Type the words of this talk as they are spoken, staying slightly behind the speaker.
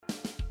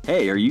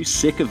Hey, are you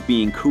sick of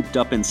being cooped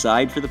up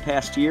inside for the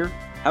past year?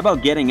 How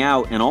about getting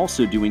out and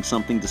also doing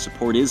something to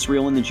support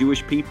Israel and the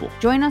Jewish people?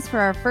 Join us for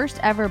our first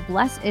ever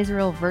Bless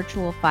Israel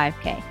virtual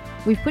 5K.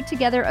 We've put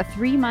together a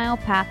 3-mile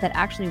path that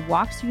actually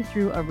walks you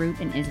through a route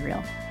in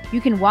Israel.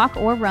 You can walk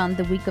or run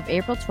the week of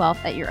April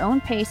 12th at your own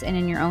pace and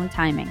in your own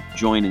timing.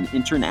 Join an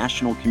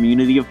international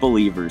community of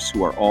believers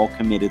who are all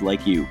committed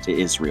like you to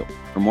Israel.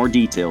 For more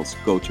details,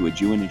 go to a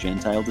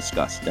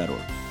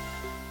Jew&a-Gentile-discuss.org.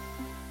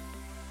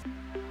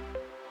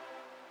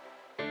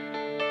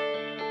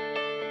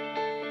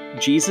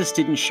 Jesus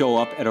didn't show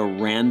up at a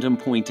random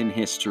point in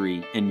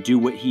history and do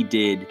what he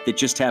did that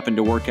just happened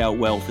to work out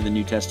well for the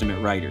New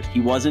Testament writers. He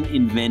wasn't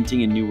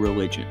inventing a new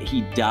religion.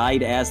 He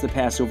died as the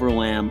Passover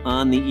lamb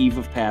on the eve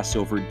of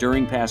Passover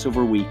during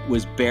Passover week,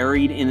 was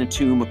buried in a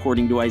tomb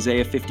according to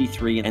Isaiah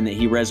 53, and that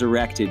he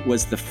resurrected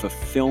was the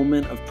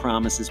fulfillment of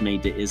promises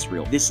made to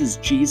Israel. This is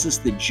Jesus,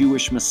 the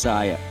Jewish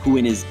Messiah, who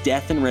in his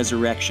death and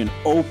resurrection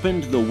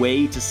opened the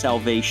way to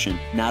salvation,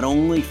 not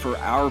only for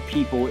our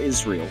people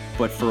Israel,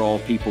 but for all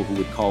people who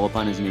would call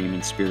upon his name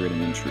in spirit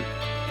and in truth.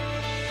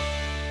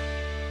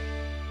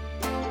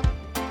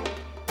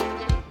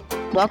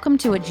 Welcome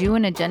to A Jew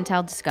and a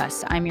Gentile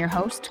Discuss. I'm your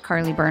host,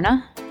 Carly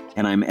Berna.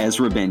 And I'm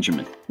Ezra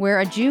Benjamin. We're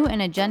a Jew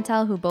and a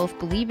Gentile who both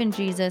believe in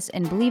Jesus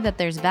and believe that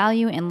there's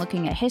value in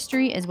looking at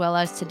history as well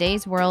as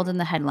today's world and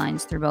the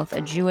headlines through both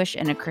a Jewish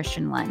and a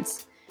Christian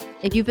lens.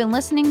 If you've been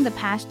listening the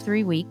past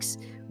 3 weeks,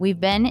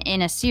 we've been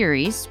in a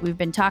series. We've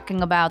been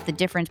talking about the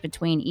difference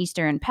between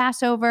Easter and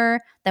Passover.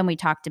 Then we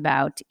talked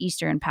about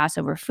Easter and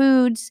Passover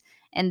foods.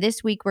 And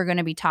this week we're going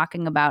to be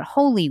talking about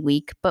Holy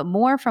Week, but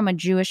more from a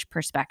Jewish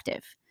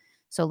perspective.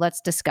 So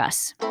let's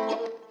discuss.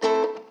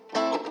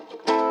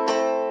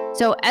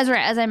 So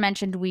Ezra, as I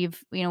mentioned,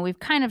 we've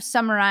kind of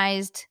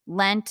summarized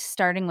Lent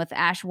starting with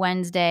Ash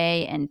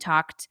Wednesday and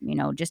talked,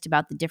 just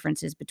about the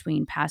differences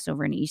between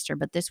Passover and Easter.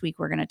 But this week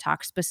we're going to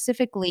talk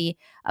specifically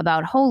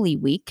about Holy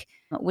Week,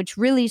 which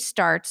really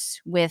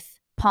starts with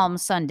Palm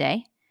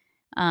Sunday.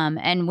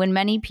 And when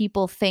many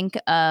people think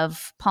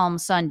of Palm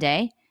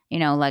Sunday,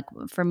 like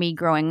for me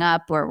growing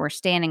up, we're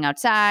standing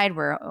outside,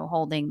 we're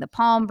holding the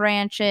palm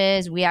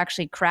branches. We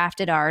actually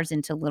crafted ours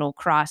into little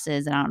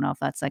crosses. And I don't know if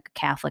that's like a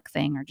Catholic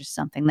thing or just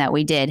something that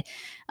we did.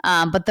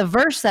 But the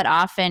verse that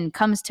often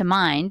comes to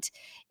mind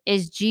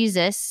is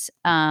Jesus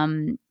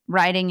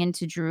riding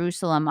into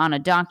Jerusalem on a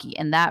donkey.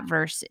 And that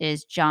verse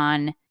is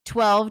John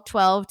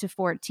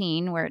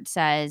 12:12-14, where it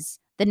says,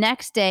 "The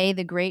next day,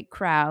 the great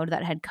crowd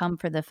that had come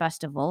for the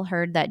festival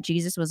heard that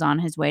Jesus was on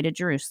his way to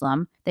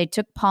Jerusalem. They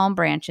took palm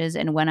branches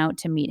and went out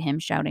to meet him,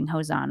 shouting,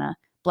 'Hosanna!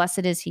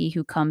 Blessed is he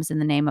who comes in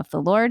the name of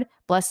the Lord.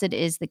 Blessed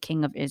is the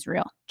King of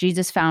Israel.'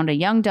 Jesus found a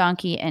young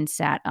donkey and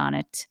sat on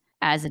it,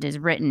 as it is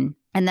written."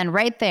 And then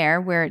right there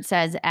where it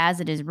says,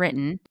 "as it is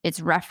written," it's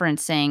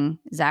referencing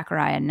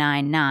Zechariah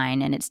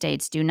 9:9, and it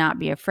states, "Do not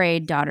be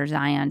afraid, daughter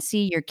Zion.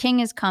 See, your king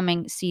is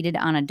coming, seated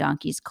on a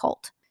donkey's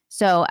colt."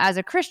 So as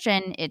a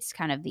Christian, it's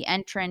kind of the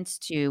entrance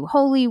to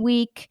Holy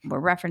Week. We're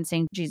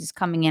referencing Jesus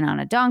coming in on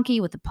a donkey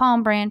with the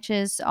palm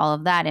branches, all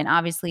of that. And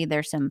obviously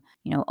there's some,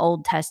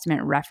 Old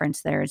Testament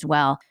reference there as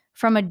well.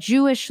 From a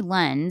Jewish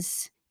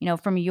lens,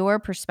 from your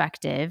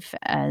perspective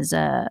as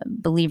a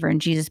believer in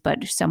Jesus,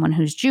 but someone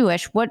who's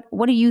Jewish, what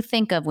do you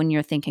think of when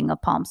you're thinking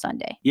of Palm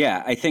Sunday?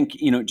 Yeah, I think,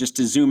 just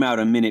to zoom out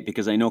a minute,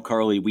 because I know,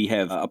 Carly, we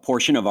have a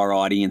portion of our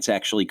audience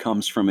actually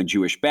comes from a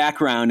Jewish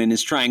background and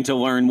is trying to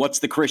learn what's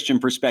the Christian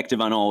perspective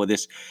on all of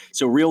this.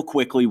 So real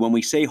quickly, when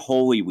we say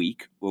Holy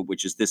Week,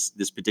 which is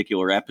this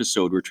particular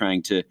episode, we're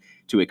trying to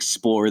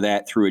explore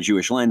that through a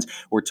Jewish lens.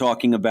 We're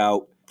talking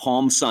about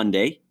Palm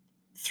Sunday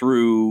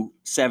through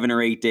 7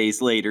 or 8 days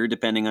later,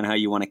 depending on how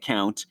you want to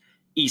count,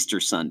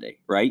 Easter Sunday,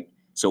 right?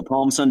 So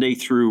Palm Sunday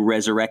through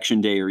Resurrection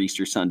Day or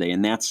Easter Sunday.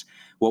 And that's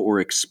what we're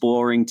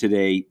exploring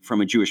today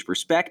from a Jewish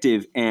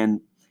perspective.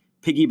 And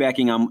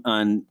piggybacking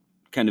on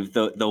kind of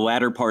the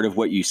latter part of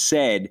what you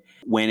said,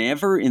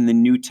 whenever in the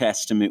New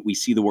Testament we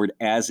see the word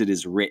 "as it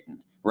is written,"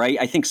 right?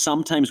 I think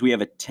sometimes we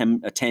have a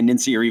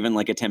tendency or even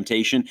like a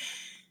temptation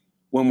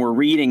when we're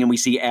reading and we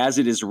see "as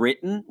it is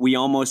written," we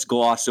almost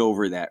gloss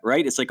over that,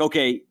 right? It's like,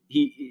 okay,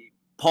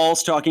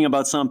 Paul's talking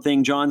about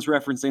something, John's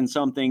referencing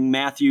something,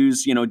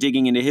 Matthew's,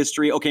 digging into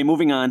history. Okay,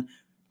 moving on.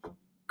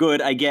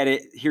 Good, I get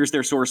it. Here's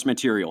their source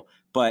material.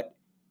 But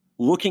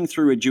looking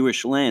through a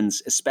Jewish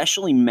lens,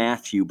 especially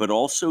Matthew, but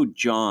also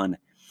John,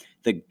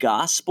 the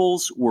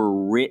Gospels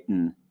were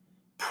written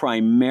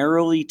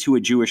primarily to a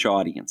Jewish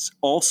audience,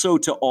 also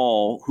to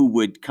all who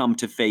would come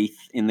to faith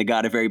in the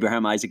God of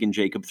Abraham, Isaac, and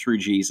Jacob through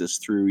Jesus,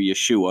 through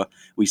Yeshua,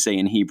 we say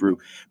in Hebrew,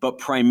 but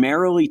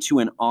primarily to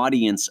an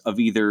audience of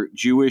either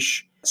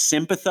Jewish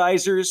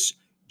sympathizers,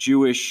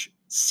 Jewish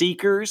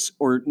seekers,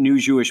 or new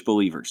Jewish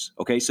believers.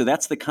 Okay, so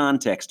that's the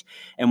context.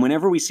 And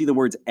whenever we see the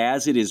words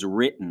 "as it is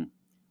written,"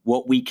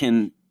 what we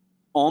can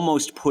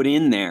almost put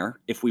in there,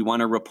 if we want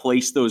to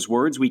replace those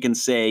words, we can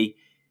say,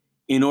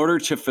 in order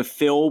to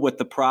fulfill what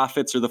the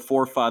prophets or the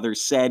forefathers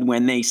said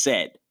when they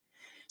said.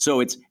 So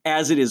it's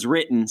 "as it is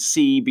written,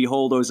 see,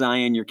 behold, O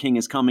Zion, your king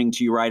is coming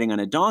to you riding on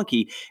a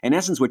donkey." In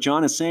essence, what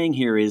John is saying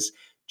here is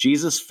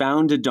Jesus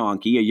found a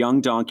donkey, a young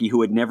donkey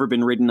who had never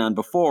been ridden on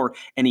before,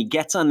 and he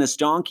gets on this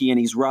donkey and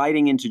he's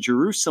riding into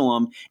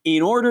Jerusalem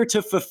in order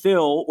to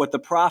fulfill what the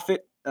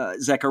prophet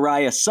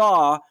Zechariah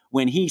saw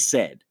when he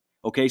said.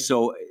 Okay,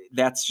 so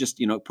that's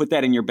just, put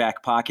that in your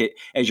back pocket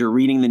as you're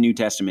reading the New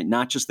Testament,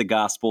 not just the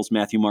Gospels,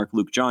 Matthew, Mark,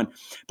 Luke, John,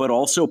 but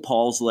also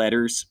Paul's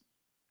letters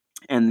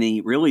and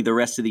the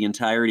rest of the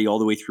entirety all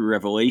the way through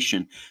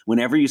Revelation.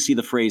 Whenever you see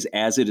the phrase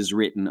 "as it is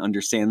written,"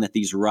 understand that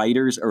these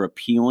writers are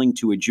appealing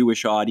to a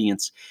Jewish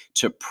audience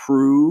to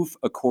prove,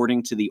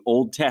 according to the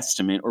Old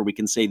Testament, or we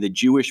can say the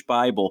Jewish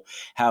Bible,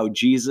 how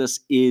Jesus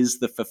is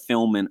the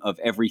fulfillment of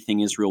everything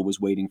Israel was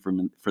waiting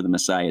for the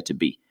Messiah to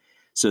be.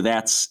 So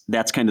that's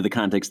kind of the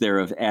context there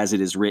of "as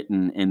it is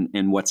written"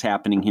 and what's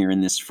happening here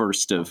in this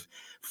first of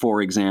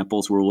 4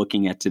 examples we're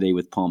looking at today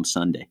with Palm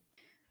Sunday.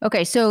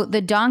 Okay, so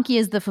the donkey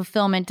is the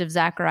fulfillment of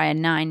Zechariah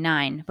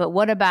 9:9. But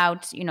what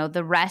about,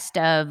 the rest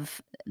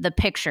of the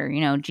picture?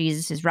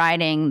 Jesus is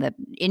riding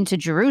into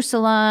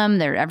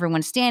Jerusalem.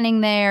 Everyone's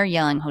standing there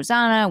yelling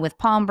Hosanna with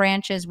palm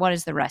branches. What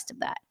is the rest of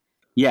that?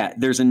 Yeah,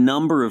 there's a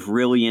number of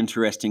really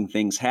interesting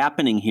things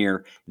happening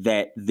here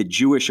that the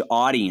Jewish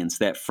audience,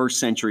 that first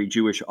century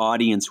Jewish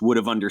audience, would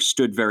have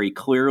understood very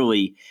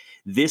clearly.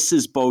 This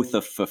is both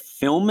a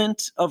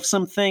fulfillment of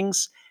some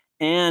things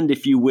and,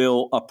 if you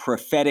will, a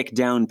prophetic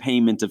down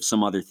payment of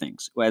some other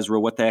things.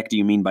 Ezra, what the heck do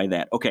you mean by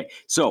that? Okay,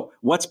 so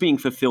what's being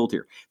fulfilled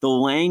here? The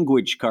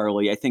language,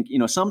 Carly, I think,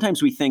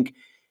 sometimes we think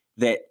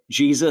that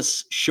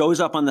Jesus shows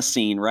up on the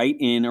scene, right,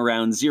 in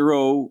around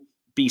 0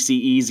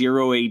 BCE,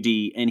 0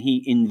 AD, and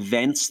he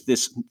invents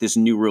this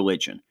new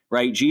religion,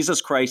 right?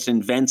 Jesus Christ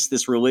invents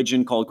this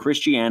religion called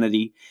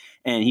Christianity,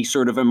 and he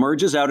sort of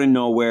emerges out of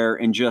nowhere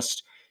and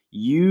just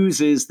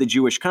uses the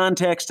Jewish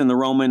context and the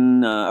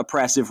Roman,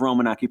 oppressive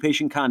Roman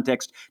occupation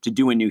context to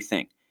do a new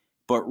thing.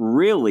 But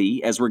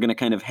really, as we're going to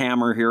kind of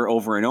hammer here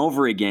over and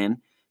over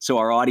again, so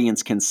our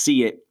audience can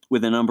see it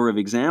with a number of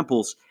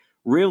examples,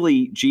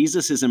 really,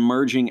 Jesus is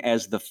emerging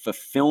as the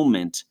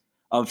fulfillment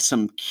of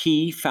some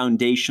key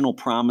foundational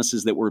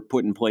promises that were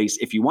put in place.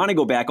 If you want to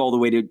go back all the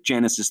way to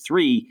Genesis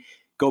 3,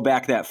 go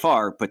back that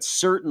far, but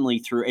certainly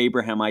through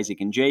Abraham,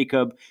 Isaac, and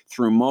Jacob,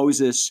 through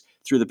Moses,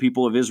 through the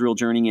people of Israel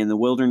journeying in the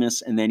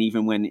wilderness, and then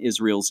even when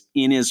Israel's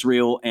in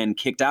Israel and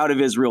kicked out of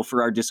Israel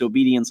for our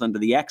disobedience under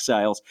the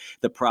exiles,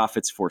 the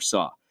prophets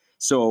foresaw.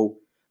 So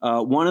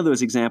one of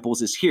those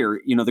examples is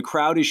here. The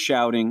crowd is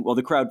shouting. Well,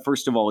 the crowd,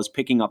 first of all, is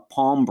picking up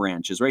palm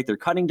branches, right? They're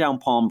cutting down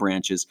palm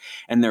branches,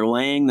 and they're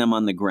laying them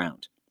on the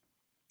ground.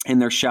 And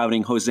they're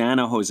shouting,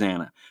 Hosanna,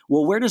 Hosanna.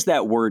 Well, where does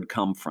that word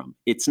come from?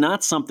 It's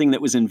not something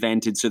that was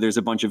invented, so there's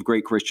a bunch of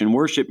great Christian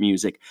worship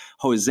music.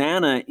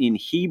 Hosanna in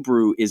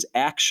Hebrew is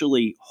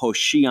actually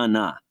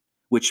Hoshiana,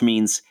 which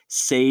means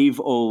save,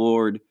 O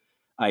Lord,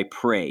 I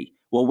pray.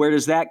 Well, where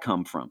does that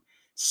come from?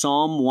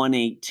 Psalm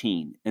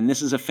 118. And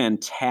this is a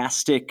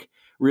fantastic,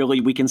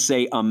 really, we can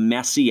say a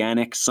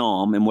messianic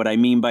psalm. And what I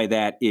mean by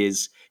that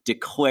is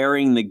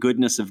declaring the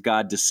goodness of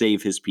God to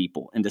save his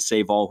people and to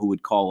save all who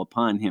would call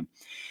upon him.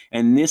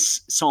 And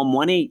this Psalm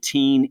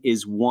 118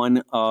 is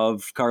one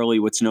of, Carly,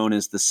 what's known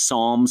as the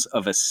Psalms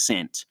of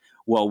Ascent.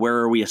 Well, where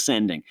are we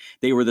ascending?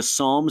 They were the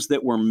Psalms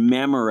that were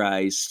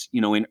memorized,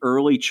 in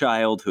early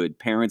childhood.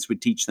 Parents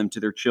would teach them to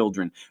their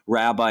children.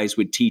 Rabbis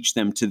would teach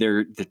them to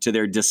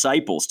their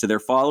disciples, to their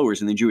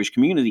followers in the Jewish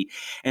community.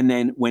 And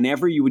then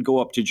whenever you would go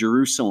up to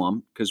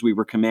Jerusalem, because we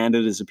were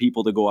commanded as a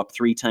people to go up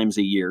 3 times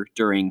a year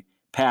during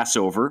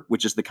Passover,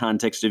 which is the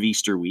context of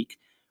Easter week,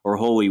 or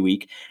Holy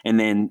Week, and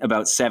then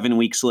about 7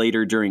 weeks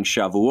later during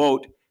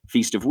Shavuot,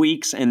 Feast of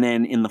Weeks, and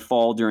then in the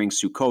fall during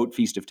Sukkot,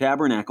 Feast of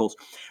Tabernacles,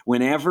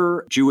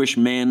 whenever Jewish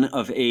men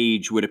of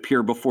age would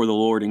appear before the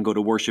Lord and go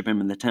to worship him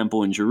in the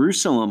temple in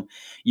Jerusalem,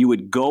 you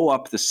would go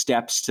up the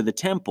steps to the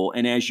temple,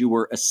 and as you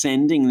were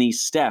ascending these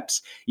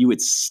steps, you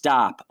would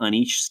stop on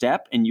each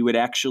step, and you would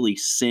actually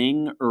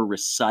sing or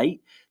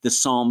recite the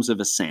Psalms of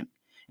Ascent.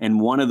 And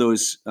one of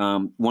those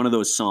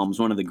Psalms,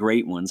 one of the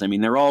great ones, I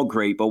mean, they're all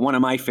great, but one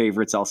of my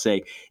favorites, I'll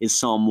say, is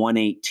Psalm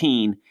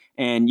 118.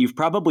 And you've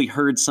probably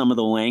heard some of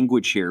the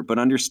language here, but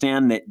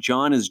understand that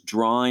John is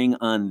drawing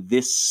on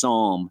this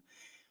psalm,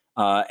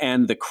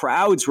 and the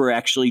crowds were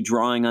actually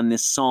drawing on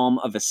this Psalm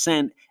of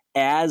Ascent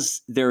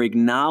as they're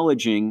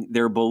acknowledging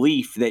their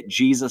belief that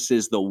Jesus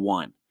is the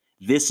one.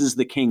 This is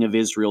the King of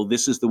Israel.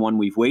 This is the one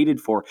we've waited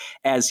for,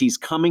 as he's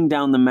coming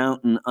down the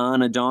mountain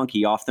on a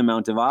donkey off the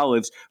Mount of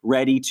Olives,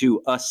 ready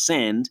to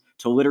ascend,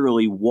 to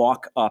literally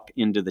walk up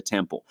into the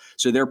temple.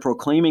 So they're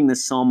proclaiming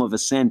this Psalm of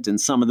Ascent, and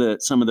some of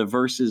the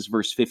verses,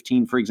 verse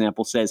 15, for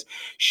example, says,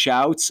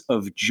 shouts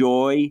of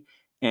joy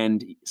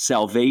and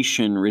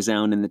salvation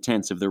resound in the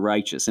tents of the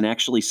righteous. And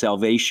actually,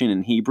 salvation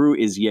in Hebrew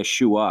is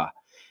Yeshua.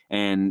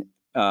 And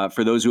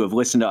for those who have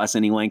listened to us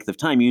any length of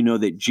time, you know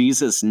that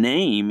Jesus'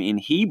 name in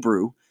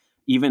Hebrew,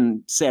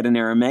 even said in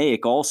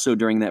Aramaic also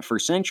during that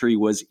first century,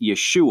 was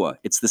Yeshua.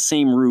 It's the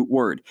same root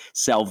word,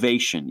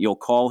 salvation. You'll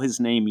call his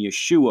name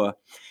Yeshua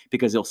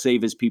because he'll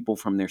save his people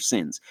from their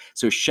sins.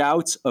 So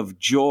shouts of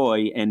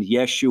joy and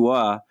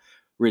Yeshua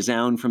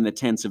resound from the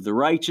tents of the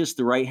righteous.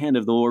 The right hand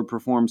of the Lord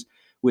performs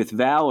with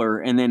valor.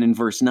 And then in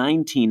verse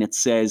 19, it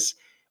says,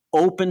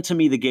 open to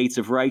me the gates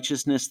of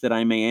righteousness, that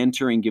I may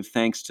enter and give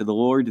thanks to the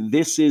Lord.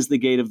 This is the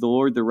gate of the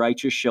Lord. The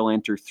righteous shall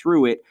enter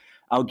through it.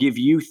 I'll give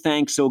you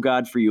thanks, O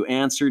God, for you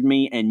answered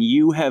me, and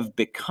you have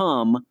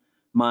become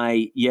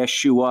my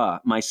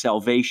Yeshua, my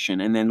salvation.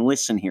 And then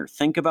listen here.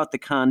 Think about the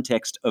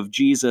context of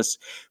Jesus,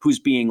 who's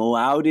being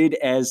lauded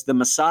as the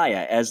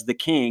Messiah, as the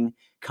King,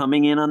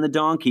 coming in on the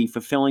donkey,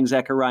 fulfilling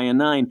Zechariah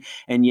 9.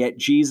 And yet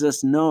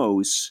Jesus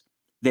knows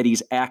that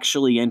he's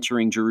actually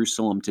entering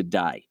Jerusalem to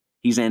die.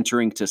 He's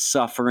entering to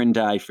suffer and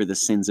die for the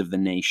sins of the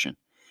nation.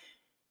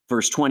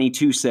 Verse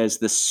 22 says,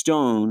 the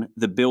stone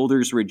the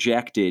builders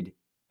rejected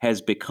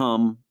has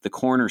become the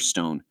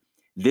cornerstone.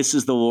 This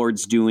is the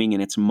Lord's doing,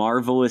 and it's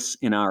marvelous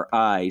in our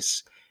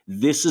eyes.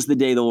 This is the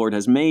day the Lord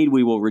has made.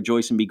 We will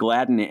rejoice and be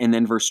glad in it. And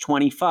then verse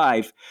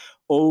 25,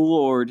 O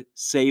Lord,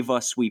 save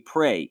us, we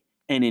pray.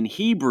 And in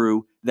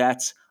Hebrew,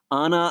 that's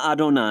Ana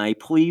Adonai,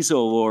 please,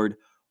 O Lord,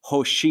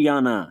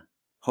 Hoshiana,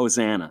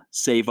 Hosanna,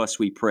 save us,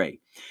 we pray.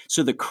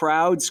 So the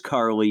crowds,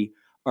 Carly,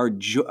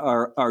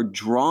 are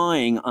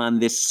drawing on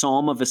this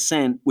psalm of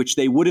ascent, which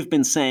they would have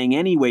been saying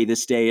anyway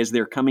this day as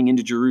they're coming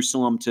into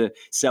Jerusalem to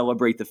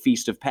celebrate the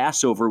feast of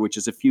Passover, which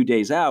is a few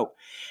days out.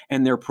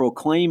 And they're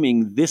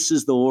proclaiming, this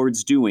is the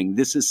Lord's doing.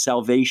 This is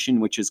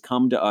salvation which has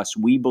come to us.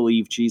 We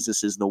believe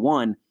Jesus is the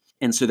one.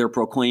 And so they're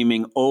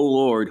proclaiming, O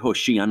Lord,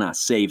 Hoshiana,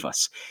 save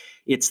us.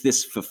 It's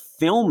this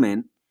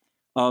fulfillment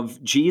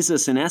of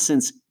Jesus, in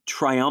essence,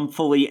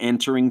 triumphally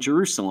entering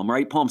Jerusalem,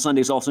 right? Palm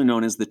Sunday is also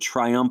known as the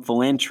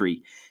Triumphal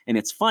Entry. And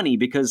it's funny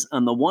because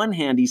on the one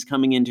hand, he's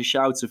coming into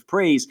shouts of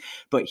praise,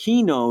 but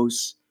he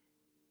knows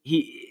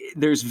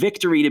there's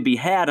victory to be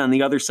had on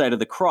the other side of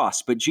the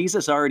cross. But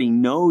Jesus already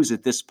knows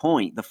at this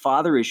point, the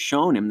Father has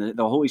shown him,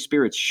 the Holy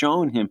Spirit's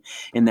shown him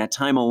in that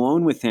time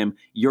alone with him,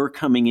 you're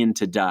coming in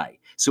to die.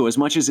 So as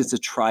much as it's a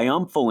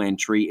triumphal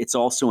entry, it's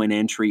also an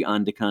entry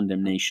onto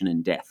condemnation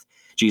and death.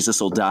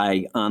 Jesus will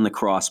die on the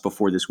cross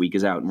before this week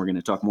is out, and we're going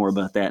to talk more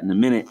about that in a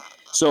minute.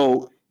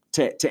 So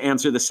to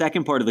answer the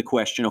second part of the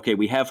question, okay,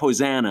 we have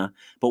Hosanna,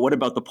 but what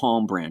about the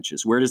palm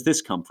branches? Where does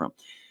this come from?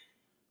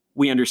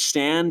 We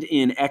understand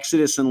in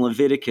Exodus and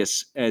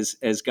Leviticus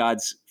as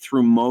God's,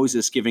 through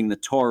Moses, giving the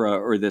Torah,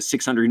 or the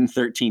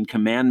 613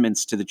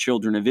 commandments to the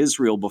children of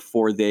Israel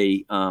before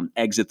they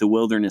exit the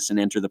wilderness and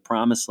enter the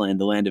promised land,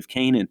 the land of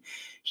Canaan.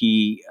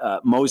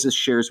 Moses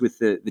shares with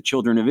the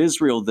children of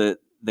Israel the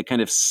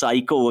kind of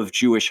cycle of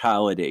Jewish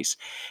holidays.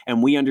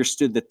 And we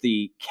understood that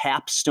the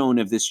capstone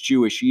of this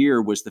Jewish year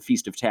was the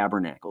Feast of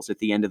Tabernacles at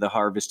the end of the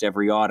harvest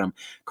every autumn,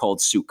 called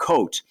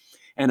Sukkot.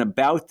 And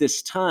about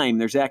this time,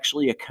 there's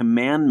actually a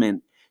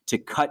commandment to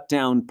cut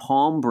down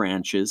palm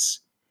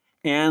branches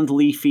and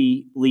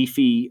leafy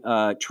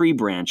tree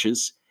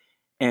branches,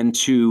 and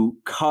to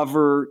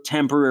cover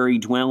temporary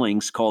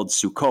dwellings called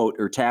Sukkot,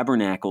 or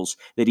tabernacles,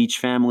 that each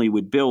family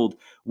would build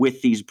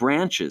with these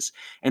branches.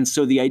 And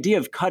so the idea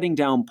of cutting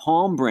down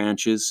palm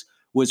branches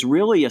was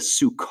really a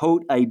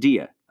Sukkot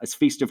idea, a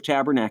Feast of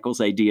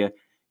Tabernacles idea,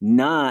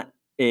 not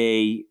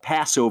a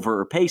Passover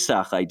or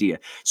Pesach idea.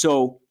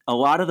 So a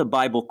lot of the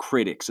Bible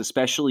critics,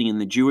 especially in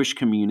the Jewish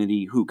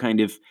community, who kind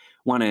of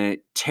want to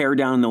tear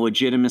down the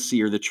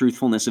legitimacy or the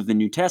truthfulness of the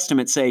New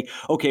Testament, say,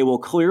 okay, well,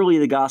 clearly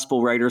the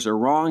gospel writers are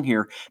wrong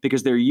here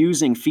because they're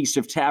using Feast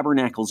of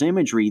Tabernacles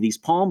imagery, these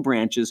palm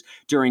branches,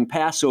 during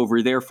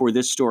Passover, therefore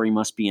this story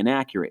must be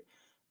inaccurate.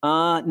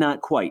 Not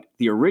quite.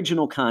 The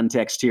original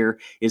context here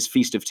is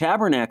Feast of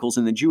Tabernacles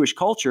in the Jewish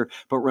culture,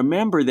 but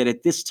remember that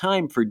at this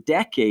time, for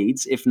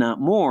decades, if not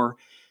more,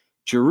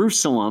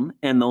 Jerusalem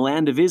and the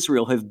land of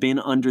Israel have been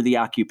under the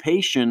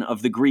occupation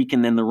of the Greek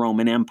and then the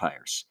Roman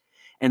empires.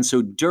 And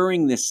so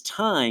during this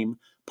time,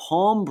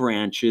 palm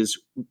branches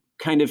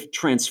kind of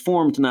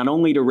transformed not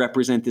only to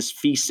represent this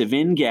feast of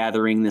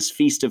ingathering, this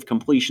feast of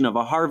completion of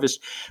a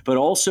harvest, but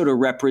also to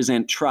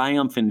represent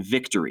triumph and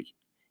victory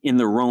in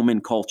the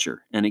Roman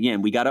culture. And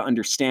again, we got to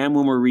understand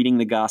when we're reading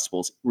the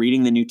Gospels,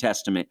 reading the New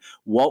Testament,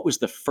 what was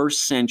the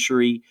first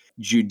century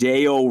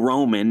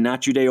Judeo-Roman,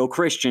 not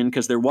Judeo-Christian,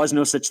 because there was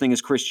no such thing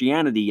as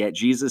Christianity yet.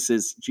 Jesus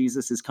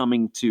is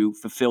coming to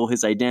fulfill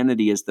his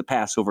identity as the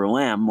Passover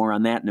lamb. More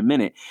on that in a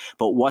minute.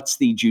 But what's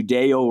the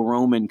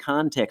Judeo-Roman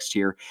context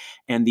here?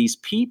 And these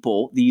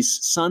people, these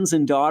sons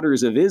and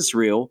daughters of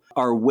Israel,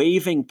 are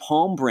waving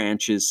palm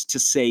branches to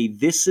say,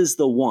 this is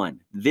the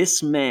one,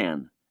 this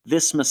man,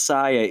 this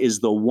Messiah is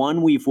the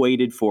one we've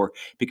waited for,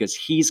 because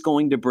he's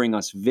going to bring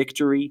us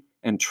victory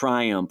and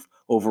triumph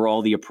over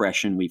all the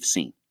oppression we've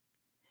seen.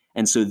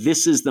 And so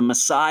this is the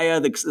Messiah,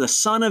 the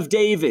son of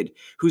David,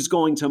 who's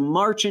going to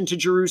march into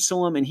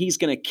Jerusalem, and he's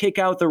going to kick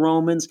out the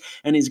Romans,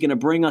 and he's going to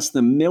bring us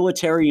the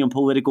military and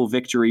political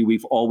victory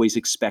we've always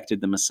expected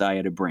the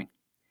Messiah to bring.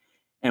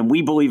 And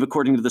we believe,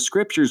 according to the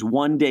scriptures,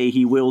 one day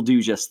he will do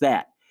just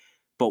that.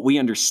 But we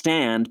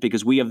understand,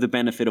 because we have the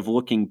benefit of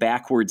looking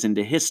backwards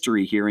into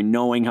history here and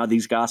knowing how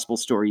these gospel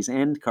stories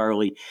end,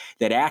 Carly,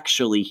 that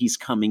actually he's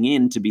coming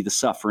in to be the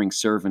suffering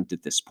servant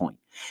at this point.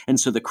 And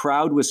so the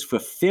crowd was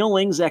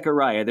fulfilling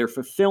Zechariah. They're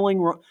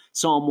fulfilling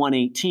Psalm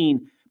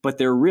 118, but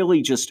they're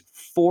really just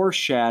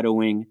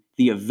foreshadowing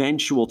the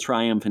eventual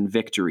triumph and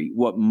victory.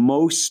 What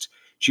most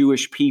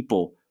Jewish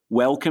people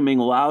welcoming,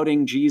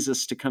 lauding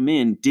Jesus to come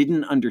in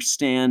didn't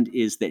understand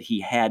is that he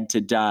had to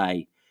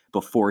die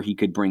before he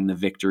could bring the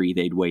victory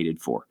they'd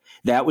waited for.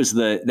 That was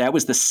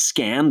the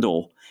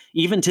scandal,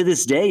 even to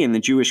this day in the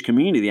Jewish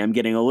community. I'm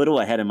getting a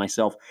little ahead of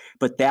myself,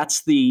 but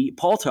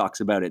Paul talks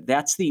about it.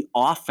 That's the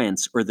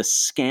offense or the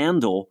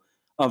scandal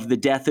of the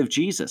death of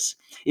Jesus,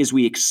 is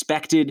we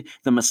expected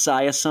the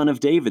Messiah, son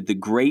of David, the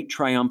great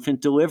triumphant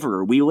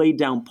deliverer. We laid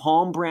down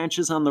palm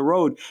branches on the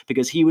road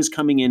because he was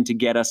coming in to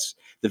get us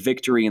the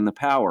victory and the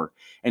power.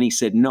 And he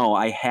said, no,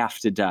 I have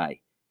to die.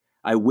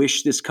 I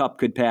wish this cup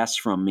could pass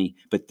from me,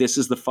 but this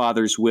is the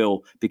Father's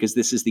will, because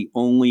this is the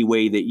only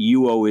way that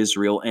you, O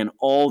Israel, and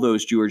all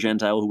those Jew or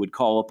Gentile who would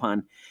call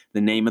upon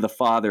the name of the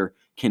Father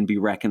can be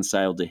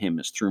reconciled to him,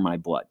 is through my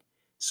blood.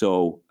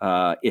 So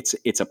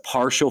it's a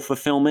partial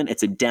fulfillment.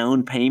 It's a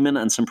down payment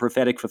on some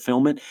prophetic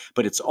fulfillment,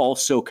 but it's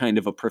also kind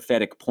of a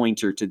prophetic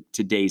pointer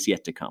to days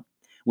yet to come,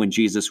 when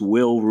Jesus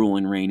will rule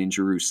and reign in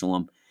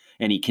Jerusalem.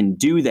 And he can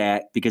do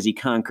that because he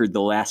conquered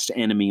the last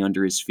enemy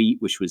under his feet,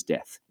 which was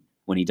death,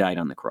 when he died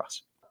on the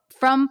cross.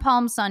 From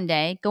Palm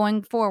Sunday,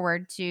 going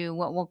forward to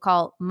what we'll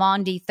call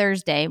Maundy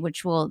Thursday,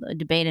 which we'll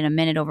debate in a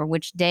minute over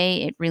which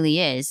day it really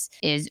is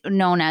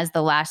known as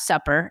the Last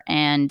Supper.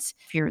 And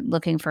if you're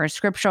looking for a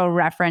scriptural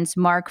reference,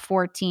 Mark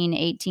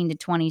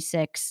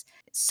 14:18-26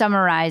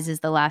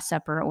 summarizes the Last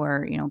Supper,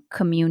 or,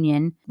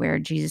 communion, where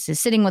Jesus is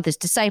sitting with his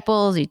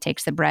disciples. He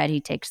takes the bread, he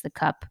takes the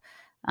cup.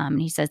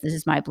 And he says, "This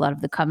is my blood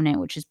of the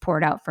covenant, which is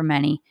poured out for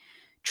many.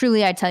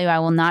 Truly, I tell you, I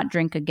will not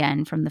drink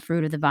again from the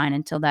fruit of the vine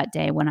until that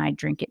day when I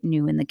drink it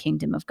new in the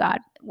kingdom of God."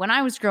 When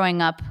I was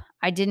growing up,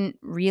 I didn't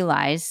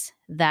realize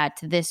that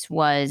this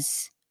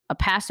was a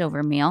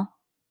Passover meal.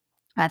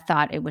 I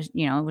thought it was,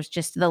 it was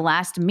just the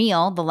last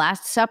meal, the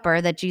Last Supper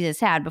that Jesus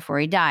had before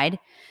he died.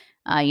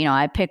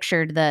 I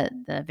pictured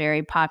the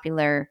very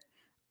popular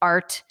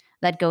art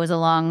that goes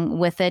along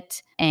with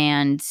it.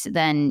 And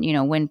then,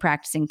 when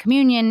practicing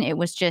communion, it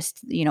was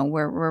just,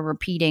 we're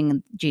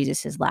repeating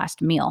Jesus's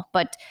last meal.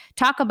 But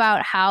talk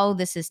about how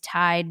this is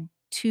tied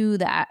to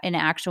an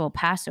actual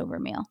Passover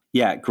meal.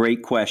 Yeah,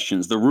 great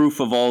questions. The roof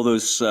of all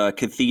those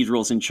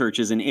cathedrals and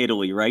churches in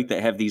Italy, right,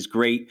 that have these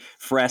great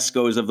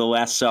frescoes of the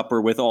Last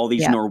Supper with all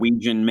these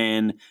Norwegian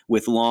men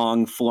with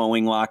long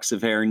flowing locks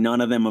of hair.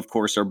 None of them, of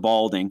course, are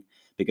balding,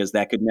 because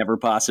that could never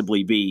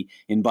possibly be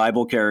in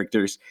Bible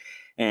characters.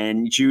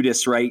 And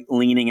Judas, right,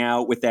 leaning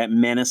out with that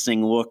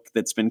menacing look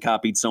that's been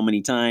copied so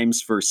many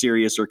times for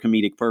serious or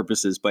comedic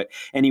purposes. But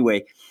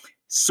anyway,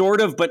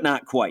 sort of, but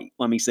not quite,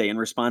 let me say, in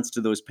response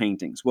to those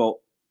paintings. Well,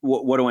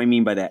 what do I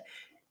mean by that?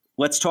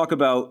 Let's talk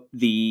about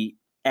the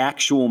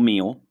actual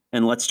meal,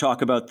 and let's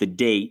talk about the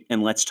date,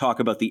 and let's talk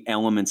about the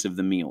elements of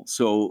the meal.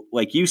 So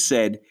like you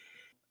said,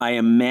 I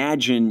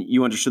imagine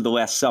you understood the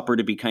Last Supper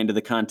to be kind of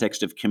the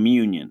context of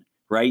communion,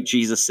 right?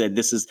 Jesus said,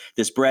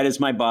 this bread is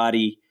my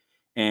body,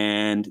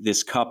 and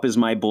this cup is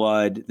my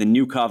blood, the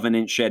new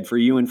covenant shed for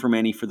you and for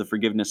many for the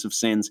forgiveness of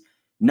sins.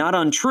 Not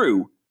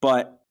untrue,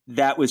 but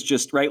that was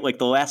just, right? Like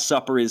the Last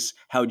Supper is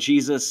how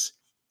Jesus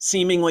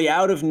seemingly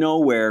out of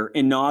nowhere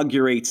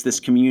inaugurates this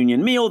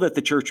communion meal that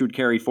the church would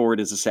carry forward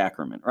as a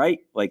sacrament, right?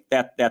 Like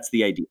that's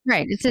the idea.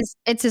 Right.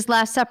 It's his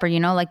Last Supper,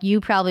 like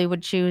you probably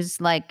would choose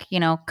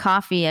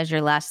coffee as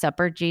your Last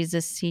Supper.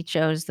 Jesus, he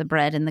chose the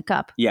bread and the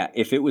cup. Yeah.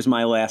 If it was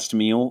my last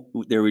meal,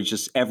 there was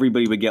just,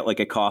 everybody would get like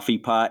a coffee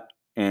pot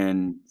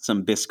and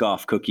some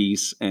Biscoff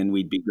cookies, and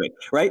we'd be good,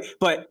 right?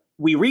 But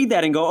we read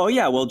that and go, oh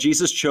yeah, well,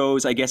 Jesus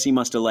chose, I guess he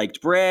must have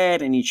liked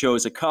bread, and he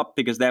chose a cup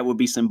because that would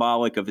be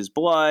symbolic of his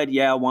blood.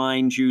 Yeah,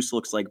 wine, juice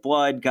looks like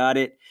blood, got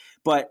it.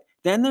 But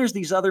then there's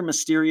these other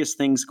mysterious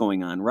things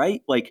going on,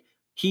 right? Like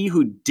he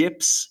who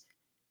dips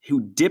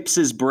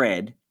his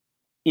bread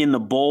in the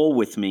bowl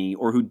with me,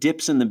 or who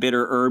dips in the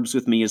bitter herbs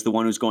with me, is the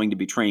one who's going to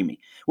betray me.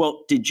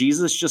 Well, did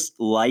Jesus just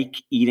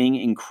like eating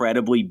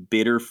incredibly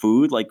bitter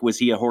food? Like, was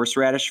he a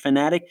horseradish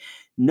fanatic?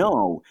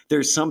 No,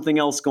 there's something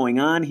else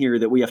going on here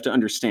that we have to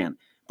understand.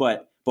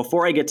 But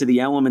before I get to the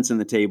elements in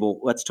the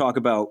table, let's talk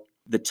about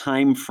the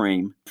time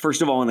frame,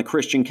 first of all, in the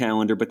Christian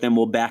calendar, but then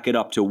we'll back it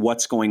up to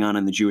what's going on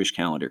in the Jewish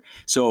calendar.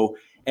 So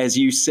as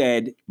you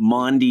said,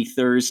 Maundy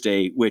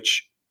Thursday,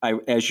 which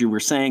as you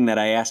were saying that,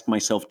 I asked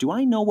myself, do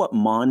I know what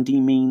Maundy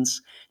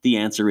means? The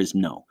answer is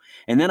no.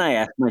 And then I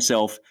asked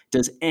myself,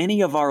 does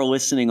any of our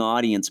listening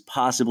audience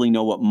possibly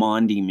know what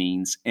Maundy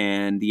means?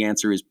 And the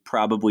answer is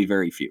probably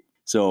very few.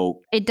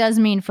 So it does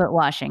mean foot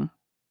washing.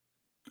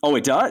 Oh,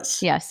 it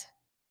does? Yes.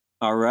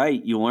 All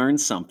right, you learned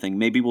something.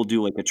 Maybe we'll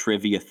do like a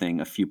trivia thing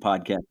a few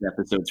podcast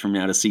episodes from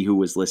now to see who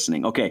was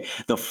listening. Okay,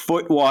 the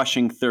foot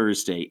washing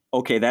Thursday.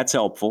 Okay, that's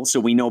helpful. So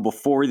we know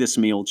before this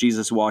meal,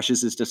 Jesus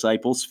washes his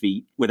disciples'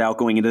 feet. Without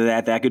going into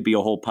that could be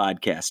a whole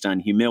podcast on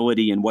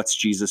humility and what's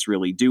Jesus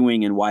really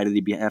doing and why did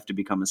he have to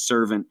become a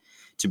servant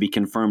to be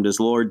confirmed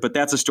as Lord. But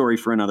that's a story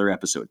for another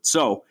episode.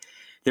 So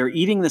they're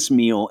eating this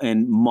meal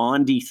and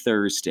Maundy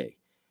Thursday.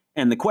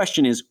 And the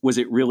question is, was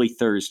it really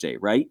Thursday,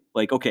 right?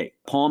 Like, okay,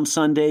 Palm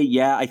Sunday,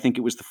 yeah, I think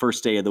it was the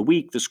first day of the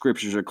week. The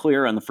scriptures are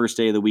clear. On the first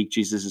day of the week,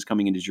 Jesus is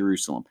coming into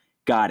Jerusalem.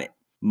 Got it.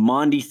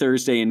 Maundy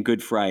Thursday and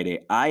Good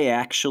Friday. I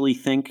actually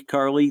think,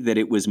 Carly, that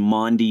it was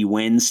Maundy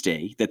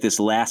Wednesday, that this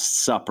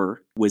Last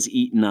Supper was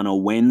eaten on a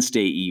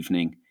Wednesday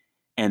evening,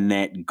 and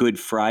that Good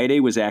Friday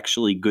was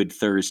actually Good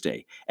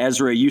Thursday.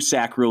 Ezra, you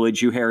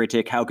sacrilege, you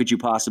heretic. How could you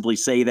possibly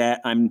say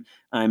that? I'm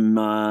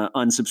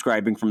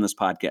unsubscribing from this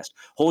podcast.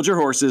 Hold your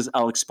horses.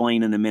 I'll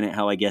explain in a minute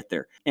how I get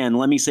there. And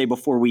let me say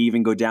before we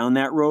even go down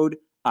that road,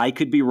 I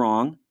could be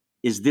wrong.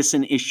 Is this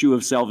an issue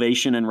of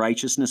salvation and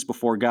righteousness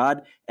before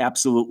God?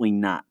 Absolutely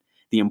not.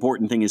 The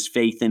important thing is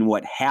faith in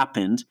what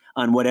happened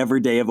on whatever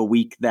day of a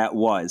week that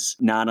was,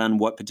 not on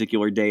what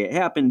particular day it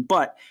happened.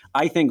 But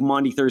I think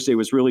Maundy Thursday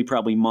was really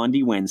probably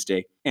Maundy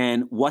Wednesday.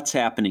 And what's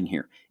happening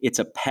here? It's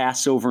a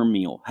Passover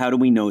meal. How do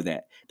we know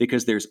that?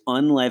 Because there's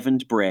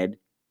unleavened bread,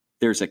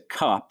 there's a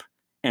cup,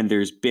 and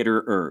there's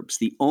bitter herbs.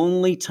 The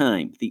only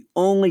time,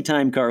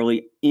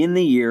 Carly, in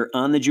the year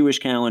on the Jewish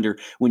calendar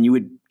when you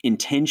would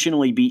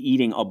intentionally be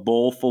eating a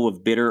bowl full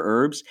of bitter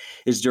herbs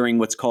is during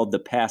what's called the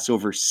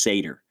Passover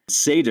Seder.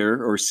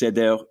 Seder, or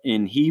seder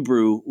in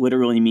Hebrew,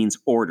 literally means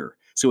order.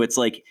 So it's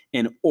like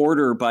an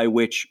order by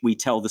which we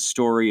tell the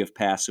story of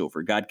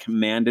Passover. God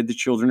commanded the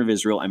children of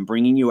Israel, I'm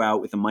bringing you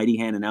out with a mighty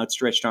hand and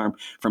outstretched arm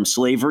from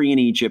slavery in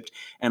Egypt,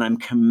 and I'm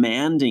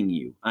commanding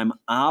you, I'm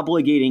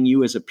obligating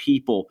you as a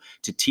people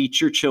to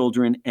teach your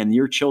children, and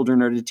your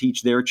children are to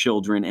teach their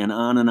children, and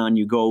on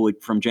you go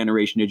from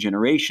generation to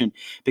generation,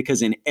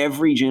 because in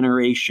every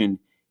generation,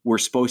 we're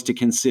supposed to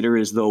consider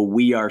as though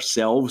we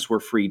ourselves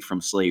were freed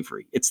from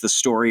slavery. It's the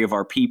story of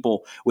our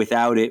people.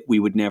 Without it, we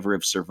would never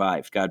have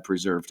survived. God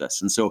preserved us.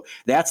 And so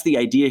that's the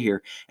idea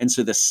here. And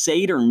so the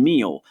Seder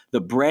meal, the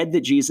bread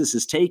that Jesus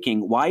is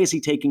taking, why is he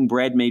taking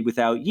bread made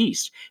without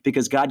yeast?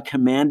 Because God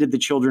commanded the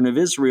children of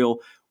Israel,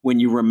 when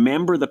you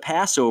remember the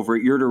Passover,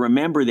 you're to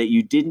remember that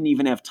you didn't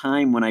even have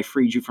time when I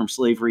freed you from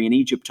slavery in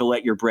Egypt to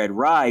let your bread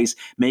rise,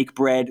 make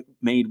bread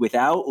made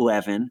without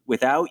leaven,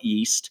 without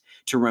yeast,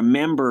 to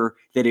remember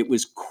that it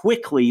was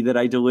quickly that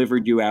I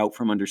delivered you out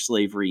from under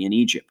slavery in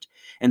Egypt.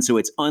 And so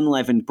it's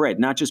unleavened bread,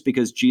 not just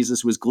because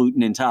Jesus was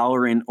gluten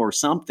intolerant or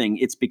something,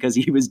 it's because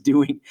he was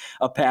doing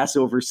a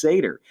Passover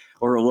Seder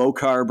or a low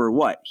carb or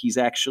what. He's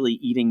actually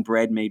eating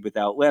bread made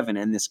without leaven.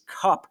 And this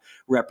cup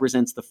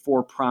represents the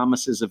four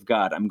promises of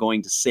God. I'm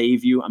going to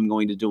save you. I'm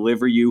going to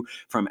deliver you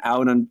from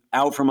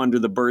out from under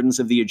the burdens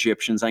of the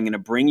Egyptians. I'm going to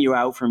bring you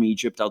out from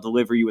Egypt. I'll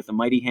deliver you with a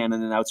mighty hand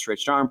and an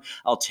outstretched arm.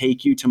 I'll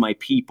take you to my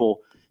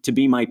people, to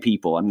be my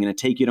people. I'm going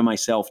to take you to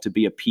myself to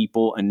be a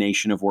people, a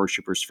nation of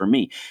worshipers for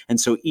me. And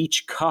so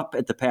each cup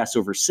at the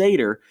Passover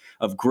Seder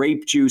of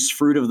grape juice,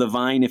 fruit of the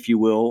vine, if you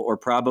will, or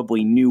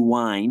probably new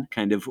wine,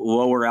 kind of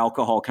lower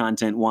alcohol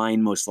content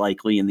wine, most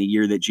likely in the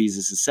year that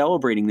Jesus is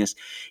celebrating this,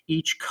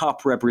 each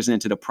cup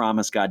represented a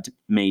promise God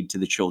made to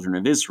the children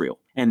of Israel.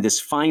 And this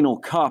final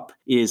cup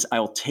is,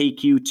 I'll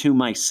take you to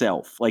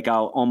myself, like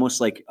I'll almost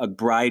like a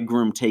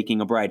bridegroom taking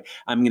a bride.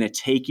 I'm going to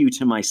take you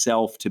to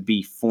myself to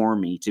be for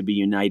me, to be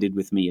united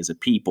with me as a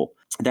people.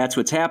 That's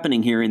what's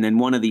happening here. And then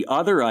one of the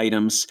other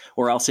items,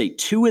 or I'll say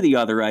two of the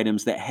other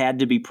items that had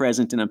to be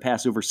present in a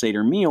Passover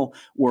Seder meal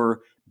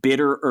were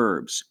bitter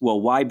herbs.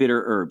 Well, why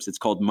bitter herbs? It's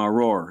called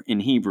maror in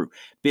Hebrew.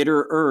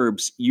 Bitter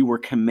herbs, we were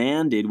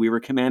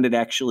commanded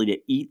actually to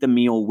eat the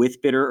meal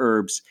with bitter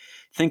herbs.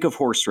 Think of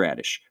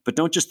horseradish, but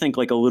don't just think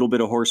like a little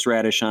bit of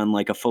horseradish on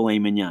like a filet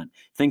mignon.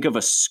 Think of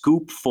a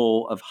scoop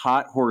full of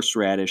hot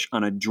horseradish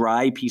on a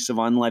dry piece of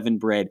unleavened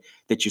bread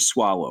that you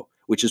swallow,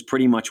 which is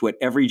pretty much what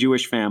every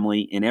Jewish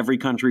family in every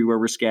country where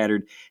we're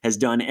scattered has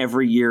done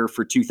every year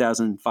for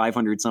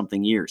 2,500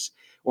 something years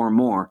or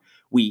more.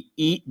 We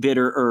eat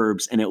bitter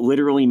herbs, and it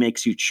literally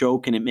makes you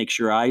choke and it makes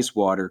your eyes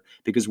water,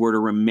 because we're to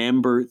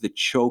remember the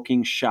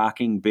choking,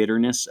 shocking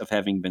bitterness of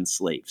having been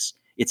slaves.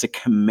 It's a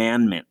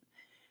commandment.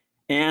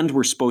 And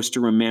we're supposed to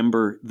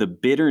remember the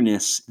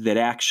bitterness that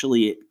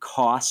actually it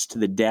cost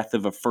the death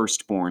of a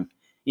firstborn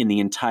in the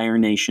entire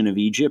nation of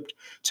Egypt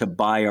to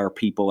buy our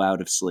people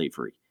out of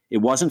slavery. It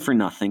wasn't for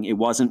nothing. It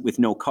wasn't with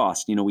no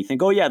cost. We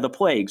think, oh yeah, the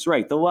plagues,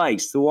 right? The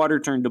lice, the water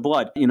turned to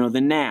blood,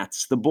 the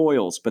gnats, the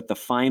boils. But the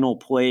final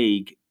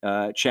plague,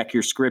 check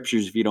your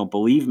scriptures if you don't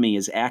believe me,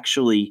 is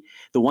actually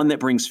the one that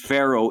brings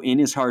Pharaoh in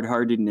his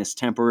hard-heartedness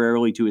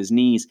temporarily to his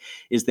knees,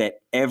 is that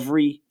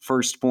every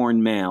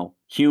firstborn male,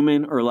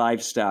 human or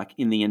livestock,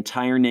 in the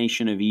entire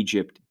nation of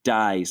Egypt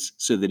dies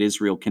so that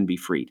Israel can be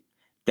freed.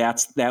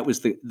 That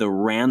was the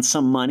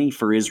ransom money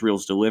for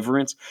Israel's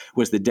deliverance,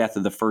 was the death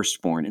of the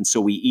firstborn. And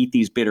so we eat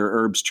these bitter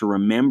herbs to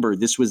remember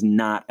this was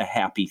not a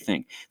happy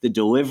thing. The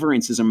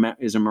deliverance is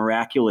a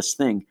miraculous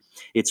thing.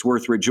 It's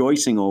worth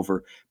rejoicing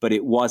over, but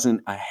it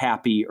wasn't a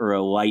happy or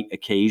a light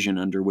occasion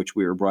under which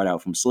we were brought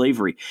out from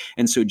slavery.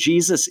 And so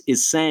Jesus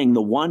is saying,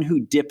 the one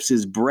who dips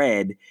his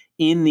bread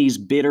in these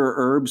bitter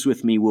herbs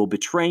with me will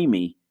betray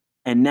me.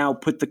 And now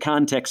put the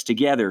context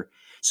together.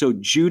 So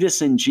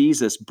Judas and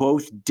Jesus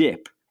both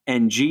dip,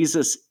 and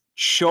Jesus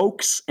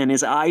chokes and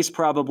his eyes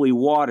probably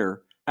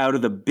water out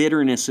of the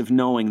bitterness of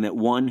knowing that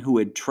one who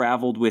had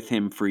traveled with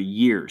him for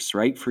years,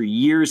 right? For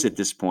years at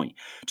this point,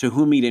 to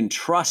whom he'd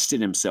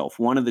entrusted himself,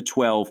 one of the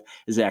 12,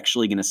 is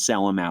actually going to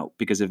sell him out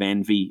because of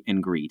envy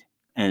and greed.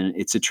 And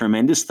it's a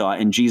tremendous thought.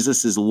 And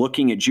Jesus is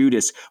looking at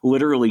Judas,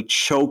 literally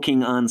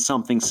choking on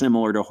something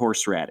similar to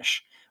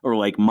horseradish or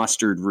like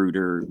mustard root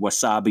or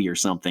wasabi or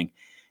something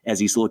as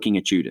he's looking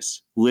at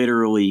Judas,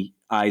 literally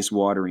eyes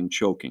watering,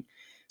 choking.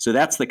 So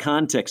that's the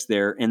context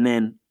there. And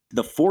then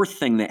the fourth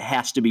thing that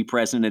has to be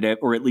present at,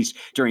 or at least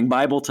during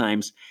Bible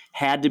times,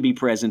 had to be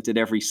present at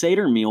every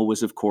Seder meal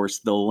was, of course,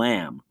 the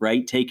lamb,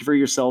 right? Take for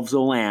yourselves a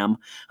lamb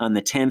on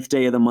the 10th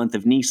day of the month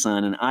of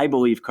Nisan. And I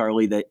believe,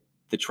 Carly, that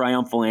the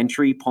Triumphal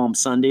Entry, Palm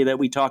Sunday that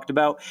we talked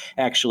about,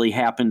 actually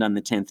happened on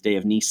the 10th day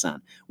of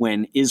Nisan.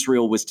 When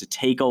Israel was to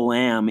take a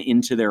lamb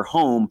into their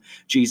home,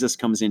 Jesus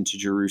comes into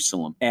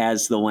Jerusalem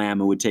as the lamb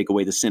who would take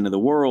away the sin of the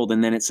world.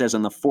 And then it says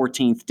on the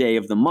 14th day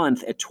of the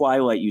month, at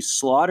twilight, you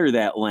slaughter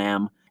that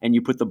lamb and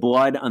you put the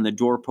blood on the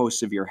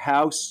doorposts of your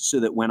house so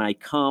that when I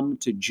come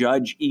to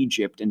judge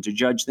Egypt and to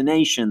judge the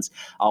nations,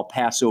 I'll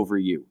pass over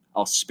you.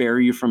 I'll spare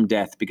you from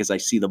death because I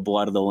see the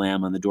blood of the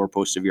lamb on the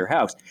doorposts of your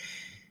house.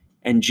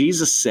 And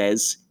Jesus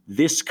says,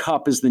 this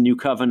cup is the new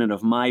covenant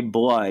of my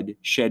blood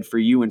shed for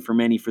you and for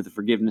many for the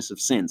forgiveness of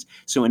sins.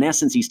 So in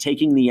essence, he's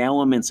taking the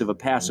elements of a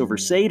Passover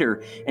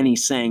Seder and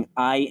he's saying,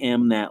 I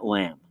am that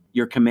lamb.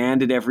 You're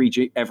commanded every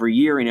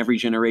year in every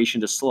generation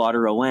to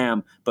slaughter a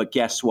lamb. But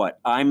guess what?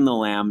 I'm the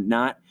lamb,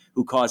 not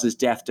who causes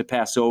death to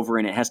pass over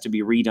and it has to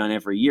be redone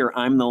every year.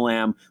 I'm the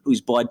lamb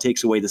whose blood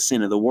takes away the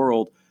sin of the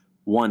world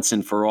once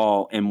and for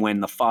all. And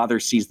when the Father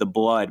sees the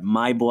blood,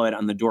 my blood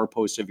on the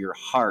doorposts of your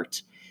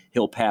heart,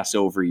 he'll pass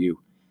over you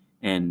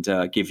and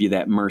give you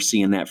that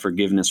mercy and that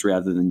forgiveness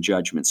rather than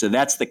judgment. So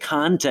that's the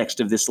context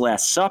of this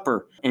Last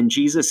Supper. And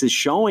Jesus is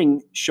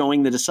showing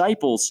the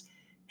disciples,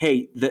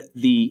 hey,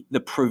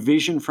 the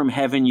provision from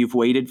heaven you've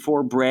waited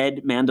for,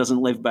 bread, man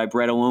doesn't live by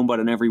bread alone, but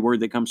on every word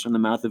that comes from the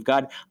mouth of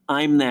God.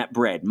 I'm that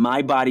bread.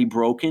 My body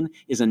broken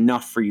is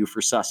enough for you for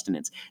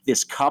sustenance.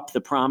 This cup, the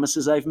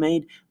promises I've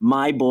made,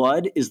 my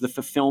blood is the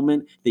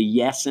fulfillment, the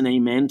yes and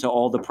amen to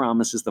all the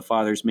promises the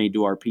Father's made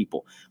to our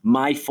people.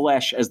 My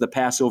flesh as the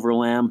Passover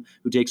lamb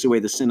who takes away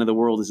the sin of the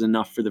world is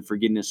enough for the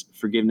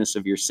forgiveness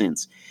of your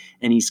sins.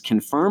 And he's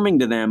confirming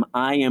to them,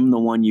 I am the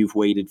one you've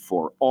waited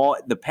for.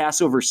 The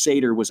Passover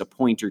Seder was a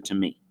pointer to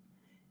me.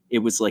 It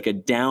was like a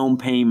down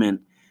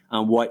payment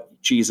on what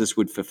Jesus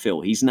would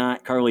fulfill. He's not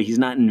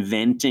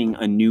inventing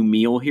a new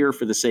meal here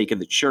for the sake of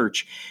the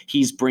church.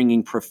 He's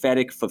bringing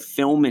prophetic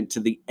fulfillment to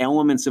the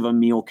elements of a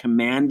meal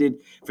commanded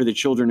for the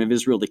children of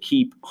Israel to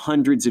keep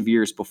hundreds of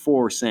years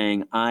before,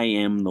 saying, I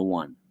am the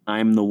one.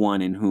 I'm the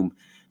one in who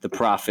the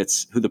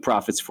prophets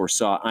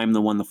foresaw. I'm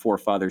the one the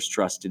forefathers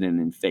trusted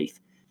in faith.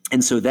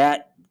 And so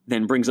that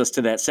then brings us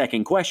to that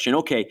second question.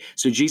 Okay,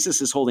 so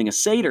Jesus is holding a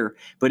Seder,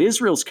 but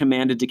Israel's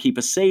commanded to keep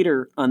a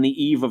Seder on the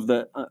eve of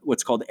the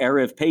what's called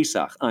Erev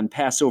Pesach, on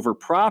Passover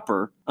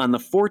proper, on the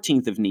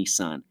 14th of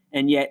Nisan.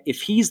 And yet,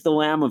 if he's the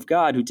Lamb of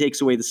God who takes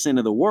away the sin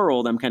of the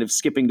world, I'm kind of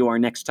skipping to our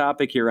next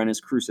topic here on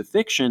his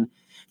crucifixion,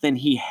 then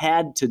he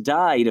had to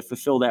die to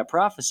fulfill that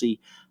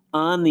prophecy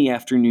on the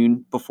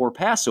afternoon before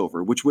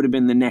Passover, which would have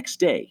been the next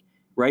day.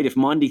 Right? If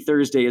Maundy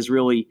Thursday is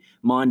really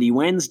Maundy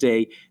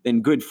Wednesday,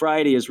 then Good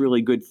Friday is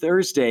really Good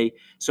Thursday.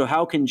 So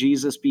how can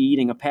Jesus be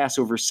eating a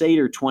Passover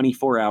Seder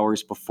 24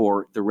 hours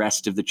before the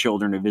rest of the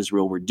children of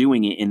Israel were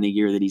doing it in the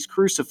year that he's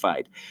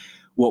crucified?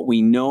 What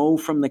we know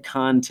from the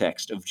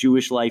context of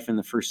Jewish life in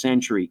the first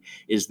century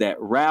is that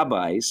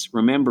rabbis,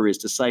 remember his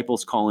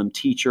disciples call him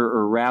teacher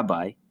or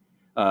rabbi,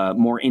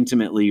 more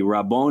intimately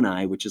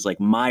Rabboni, which is like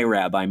my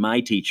rabbi,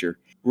 my teacher.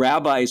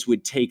 Rabbis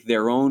would take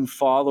their own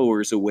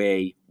followers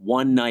away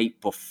one night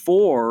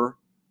before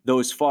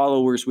those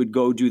followers would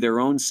go do their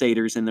own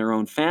seders in their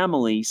own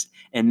families,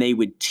 and they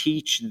would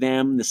teach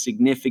them the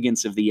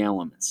significance of the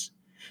elements.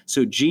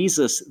 So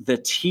Jesus, the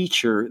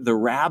teacher, the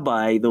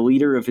rabbi, the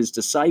leader of his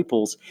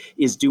disciples,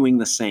 is doing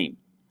the same.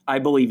 I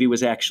believe he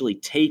was actually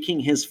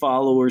taking his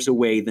followers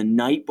away the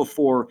night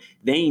before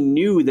they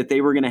knew that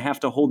they were going to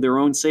have to hold their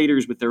own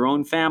seders with their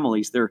own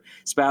families, their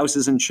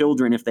spouses and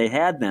children if they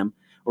had them,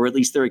 or at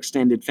least their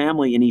extended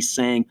family. And he's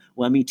saying,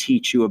 let me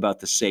teach you about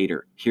the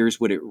Seder.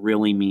 Here's what it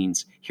really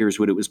means. Here's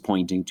what it was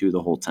pointing to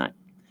the whole time.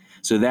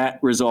 So that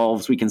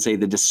resolves, we can say,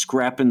 the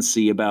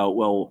discrepancy about,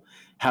 well,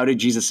 how did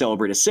Jesus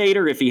celebrate a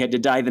Seder? If he had to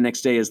die the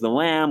next day as the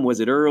lamb, was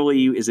it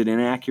early? Is it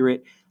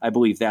inaccurate? I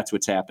believe that's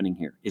what's happening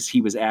here, is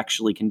he was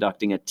actually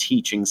conducting a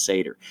teaching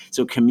Seder.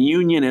 So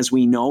communion as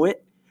we know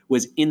it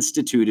was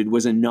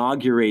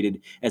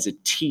inaugurated as a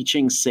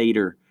teaching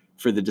Seder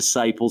for the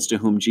disciples to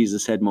whom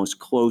Jesus had most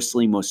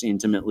closely, most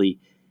intimately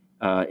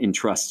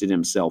entrusted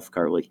himself,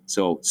 Carly.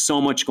 So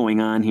much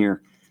going on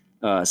here,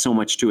 so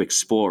much to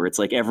explore. It's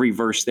like every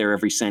verse there,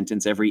 every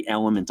sentence, every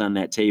element on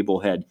that table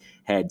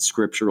had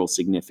scriptural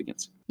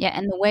significance. Yeah,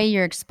 and the way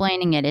you're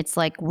explaining it, it's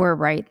like we're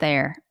right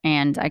there.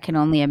 And I can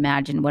only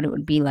imagine what it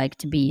would be like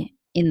to be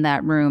in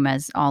that room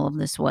as all of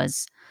this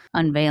was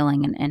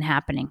unveiling and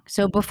happening.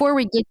 So before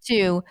we get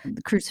to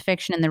the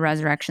crucifixion and the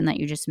resurrection that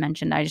you just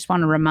mentioned, I just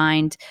want to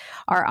remind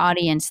our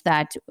audience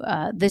that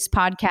this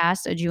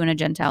podcast, A Jew and a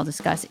Gentile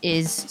Discuss,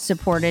 is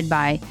supported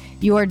by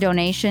your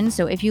donation.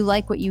 So if you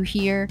like what you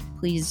hear,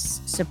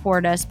 please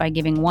support us by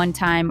giving one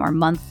time or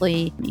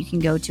monthly. You can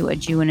go to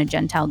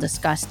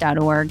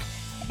ajewandagentilediscuss.org.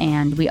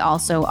 And we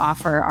also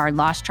offer our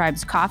Lost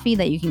Tribes coffee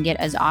that you can get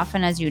as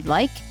often as you'd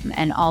like.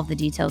 And all of the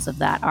details of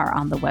that are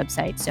on the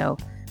website. So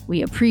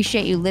we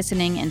appreciate you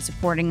listening and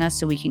supporting us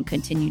so we can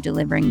continue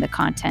delivering the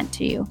content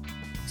to you.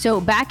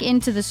 So back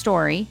into the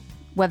story,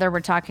 whether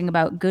we're talking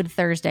about Good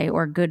Thursday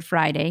or Good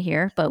Friday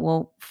here, but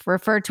we'll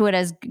refer to it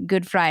as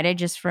Good Friday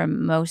just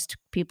from most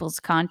people's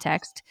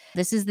context.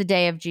 This is the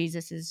day of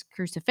Jesus's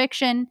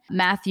crucifixion.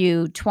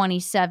 Matthew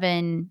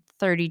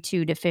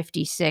 27:32 to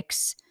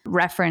 56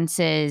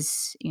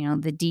 references,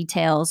 the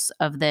details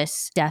of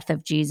this death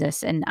of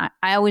Jesus. And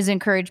I always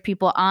encourage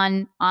people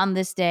on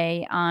this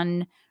day,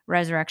 on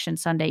Resurrection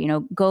Sunday,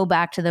 go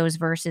back to those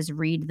verses,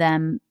 read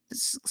them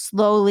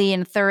slowly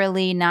and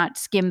thoroughly, not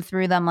skim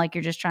through them like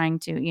you're just trying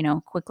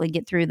to, quickly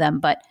get through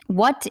them. But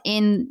what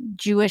in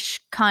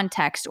Jewish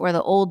context or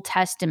the Old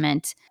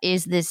Testament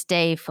is this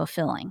day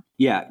fulfilling?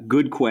 Yeah,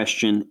 good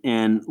question.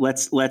 And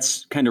let's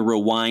kind of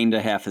rewind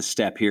a half a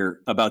step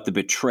here about the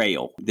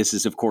betrayal. This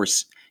is, of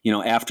course,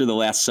 after the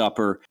Last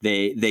Supper,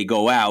 they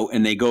go out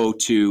and they go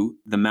to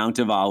the Mount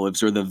of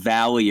Olives, or the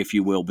valley, if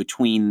you will,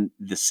 between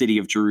the city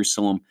of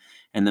Jerusalem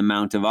and the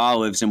Mount of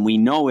Olives. And we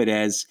know it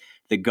as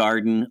the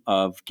Garden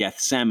of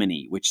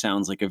Gethsemane, which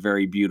sounds like a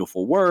very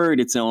beautiful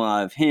word. It's in a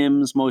lot of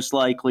hymns, most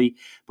likely.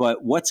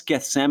 But what's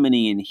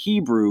Gethsemane in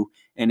Hebrew?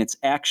 And it's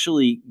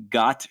actually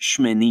got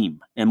shmenim.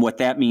 And what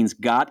that means,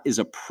 got is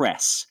a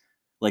press,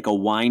 like a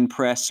wine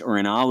press or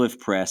an olive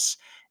press.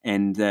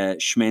 And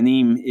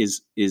shmenim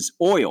is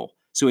oil.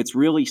 So it's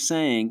really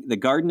saying the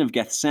Garden of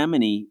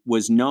Gethsemane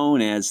was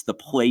known as the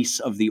place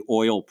of the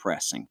oil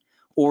pressing,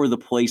 or the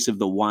place of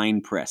the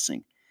wine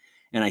pressing.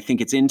 And I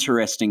think it's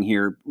interesting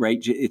here, right?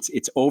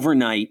 It's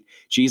overnight.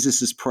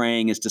 Jesus is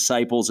praying. His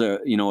disciples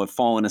have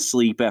fallen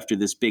asleep after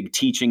this big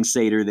teaching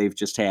seder they've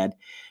just had.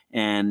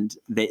 And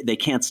they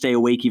can't stay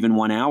awake even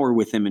 1 hour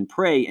with him and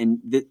pray. And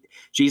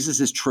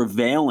Jesus is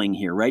travailing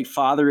here, right?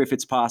 Father, if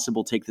it's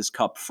possible, take this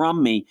cup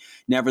from me.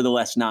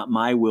 Nevertheless, not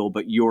my will,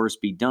 but yours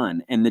be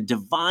done. And the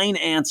divine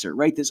answer,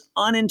 right? This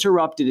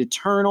uninterrupted,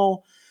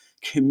 eternal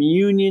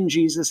communion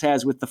Jesus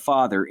has with the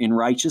Father in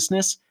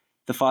righteousness,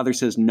 the Father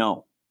says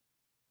no.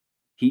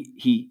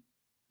 He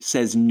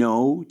says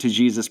no to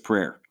Jesus'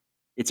 prayer.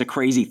 It's a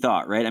crazy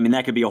thought, right? I mean,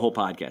 that could be a whole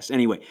podcast.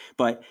 Anyway,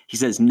 but he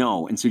says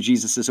no. And so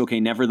Jesus says,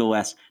 okay,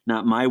 nevertheless,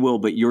 not my will,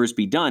 but yours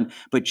be done.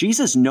 But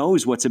Jesus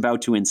knows what's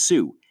about to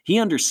ensue. He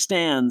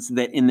understands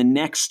that in the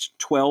next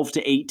 12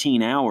 to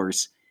 18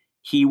 hours,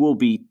 he will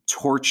be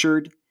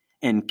tortured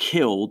and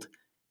killed.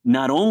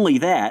 Not only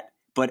that,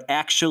 but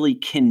actually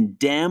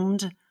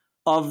condemned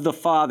of the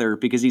Father,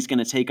 because he's going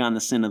to take on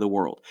the sin of the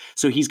world.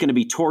 So he's going to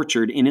be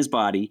tortured in his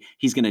body.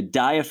 He's going to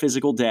die a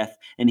physical death,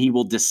 and he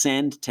will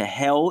descend to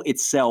hell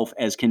itself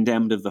as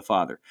condemned of the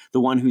Father. The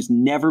one who's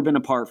never been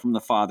apart from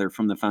the Father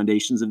from the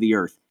foundations of the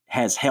earth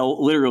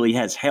literally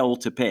has hell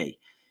to pay.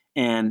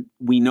 And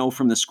we know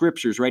from the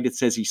scriptures, right? It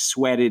says he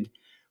sweated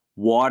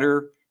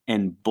water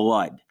and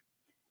blood.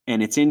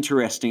 And it's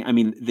interesting, I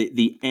mean,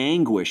 the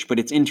anguish, but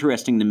it's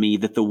interesting to me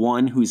that the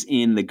one who's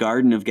in the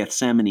Garden of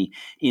Gethsemane,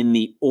 in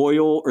the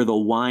oil or the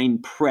wine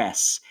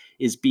press,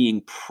 is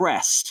being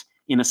pressed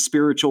in a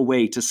spiritual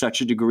way to such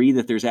a degree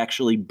that there's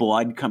actually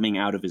blood coming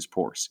out of his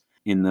pores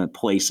in the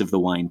place of the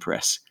wine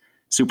press.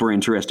 Super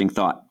interesting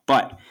thought.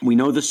 But we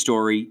know the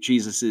story.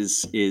 Jesus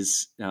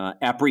is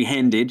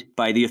apprehended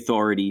by the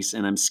authorities,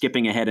 and I'm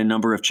skipping ahead a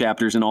number of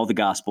chapters in all the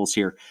Gospels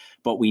here.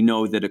 But we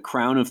know that a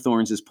crown of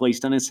thorns is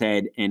placed on his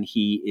head, and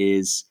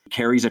he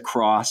carries a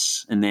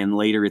cross, and then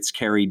later it's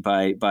carried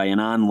by an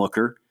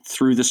onlooker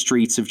through the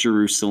streets of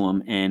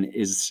Jerusalem, and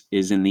is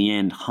in the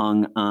end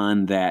hung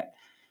on that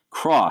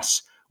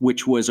cross,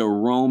 which was a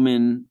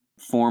Roman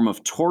form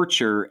of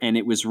torture, and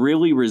it was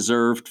really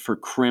reserved for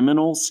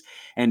criminals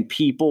and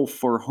people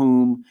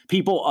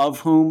of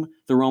whom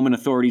the Roman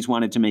authorities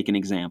wanted to make an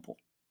example,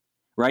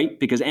 right?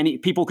 Because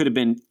people could have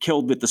been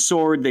killed with the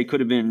sword, they could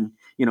have been,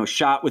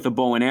 shot with a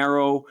bow and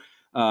arrow,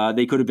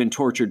 they could have been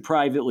tortured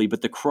privately,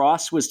 but the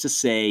cross was to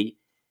say,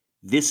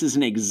 this is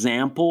an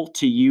example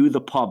to you, the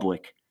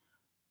public,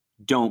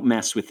 don't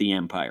mess with the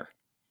empire.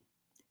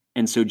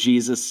 And so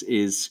Jesus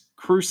is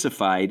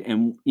crucified.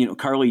 And,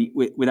 Carly,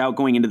 without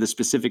going into the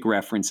specific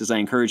references, I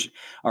encourage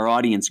our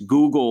audience,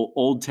 Google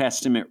Old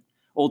Testament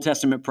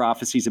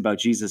prophecies about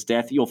Jesus'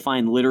 death. You'll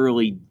find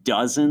literally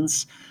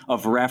dozens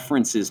of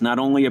references, not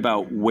only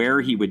about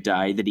where he would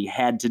die, that he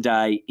had to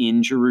die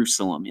in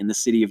Jerusalem, in the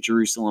city of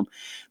Jerusalem,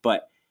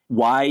 but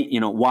why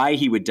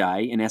he would die,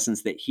 in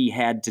essence, that he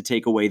had to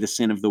take away the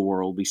sin of the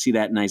world. We see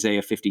that in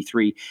Isaiah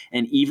 53,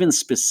 and even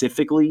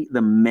specifically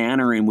the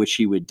manner in which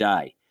he would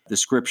die. The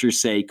scriptures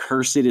say,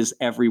 cursed is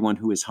everyone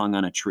who is hung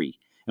on a tree.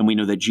 And we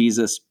know that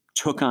Jesus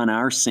took on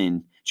our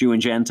sin Jew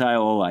and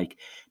Gentile alike,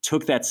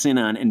 took that sin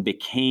on and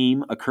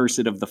became accursed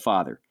of the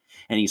Father.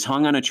 And he's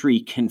hung on a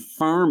tree,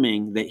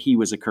 confirming that he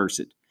was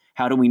accursed.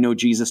 How do we know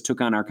Jesus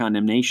took on our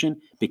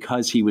condemnation?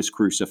 Because he was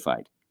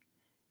crucified.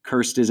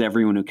 Cursed is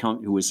everyone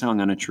who is hung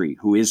on a tree,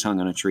 who is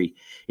hung on a tree.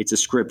 It's a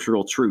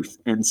scriptural truth.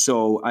 And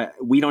so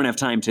we don't have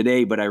time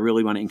today, but I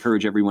really want to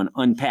encourage everyone to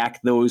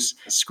unpack those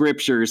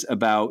scriptures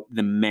about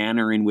the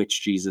manner in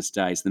which Jesus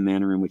dies, the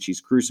manner in which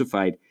he's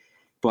crucified.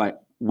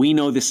 But we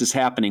know this is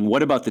happening.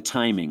 What about the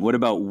timing? What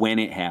about when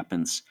it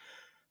happens?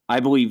 I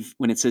believe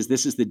when it says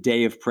this is the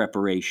day of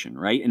preparation,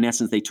 right? In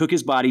essence, they took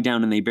his body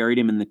down and they buried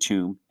him in the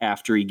tomb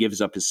after he gives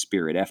up his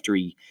spirit, after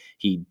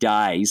he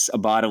dies, a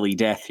bodily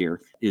death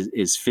here,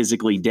 is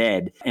physically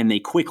dead. And they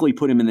quickly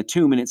put him in the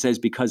tomb, and it says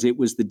because it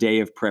was the day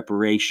of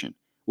preparation.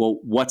 Well,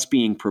 what's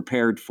being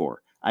prepared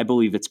for? I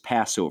believe it's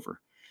Passover.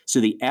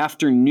 So the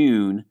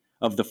afternoon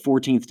of the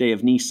 14th day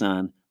of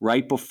Nisan,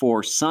 right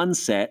before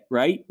sunset,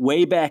 right?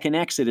 Way back in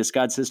Exodus,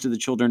 God says to the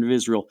children of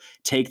Israel,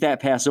 take that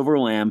Passover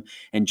lamb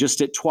and just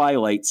at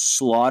twilight,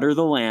 slaughter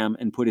the lamb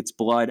and put its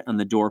blood on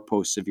the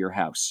doorposts of your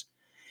house.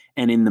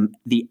 And in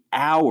the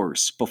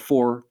hours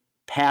before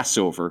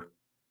Passover,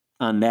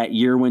 on that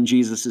year when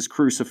Jesus is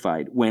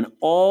crucified, when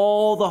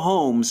all the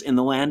homes in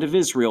the land of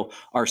Israel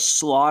are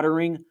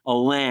slaughtering a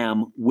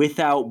lamb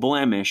without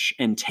blemish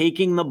and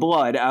taking the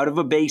blood out of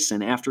a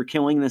basin after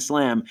killing this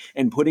lamb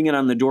and putting it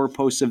on the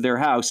doorposts of their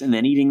house and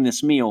then eating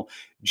this meal,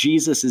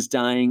 Jesus is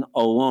dying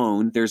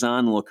alone. There's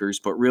onlookers,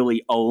 but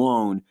really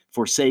alone,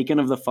 forsaken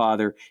of the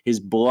Father. His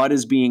blood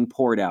is being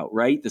poured out,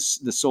 right? The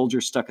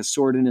soldier stuck a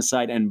sword in his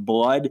side and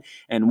blood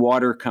and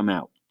water come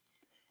out.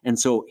 And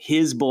so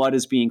his blood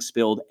is being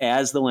spilled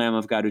as the Lamb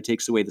of God who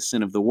takes away the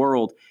sin of the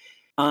world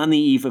on the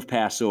eve of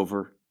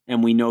Passover.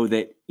 And we know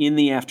that in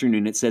the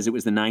afternoon, it says it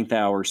was the 9th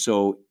hour.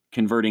 So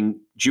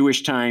converting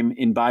Jewish time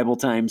in Bible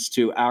times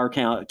to our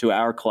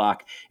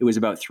clock, it was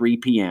about 3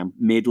 p.m.,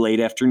 mid-late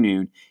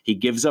afternoon. He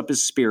gives up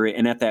his spirit.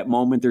 And at that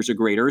moment, there's a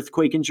great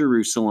earthquake in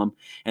Jerusalem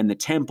and the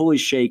temple is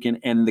shaken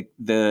and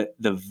the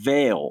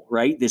veil,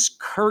 right? This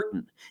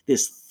curtain,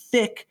 this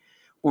thick,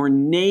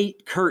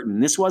 ornate curtain.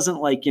 This wasn't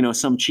like,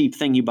 some cheap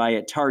thing you buy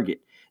at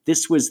Target.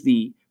 This was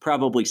the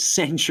probably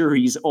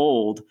centuries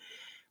old,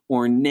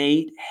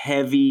 ornate,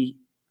 heavy,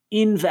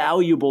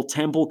 invaluable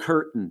temple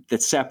curtain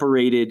that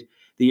separated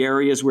the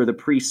areas where the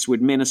priests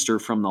would minister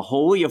from the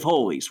Holy of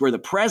Holies, where the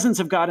presence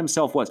of God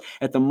himself was.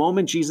 At the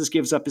moment Jesus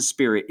gives up his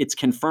spirit, it's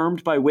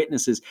confirmed by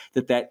witnesses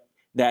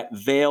that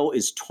veil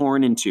is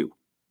torn in two.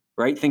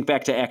 Right? Think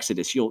back to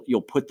Exodus.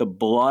 You'll put the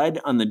blood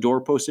on the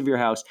doorpost of your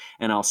house,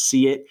 and I'll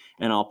see it,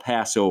 and I'll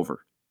pass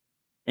over.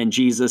 And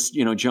Jesus,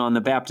 John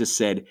the Baptist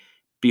said,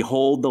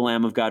 behold the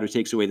Lamb of God who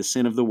takes away the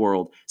sin of the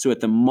world. So at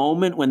the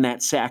moment when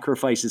that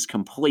sacrifice is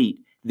complete,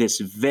 this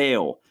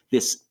veil,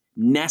 this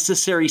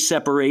necessary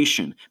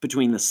separation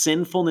between the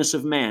sinfulness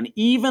of man,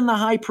 even the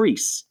high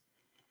priests,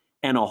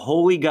 and a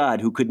holy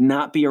God who could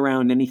not be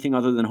around anything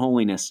other than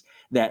holiness,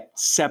 that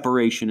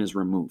separation is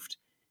removed.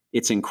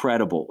 It's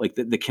incredible. Like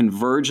the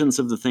convergence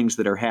of the things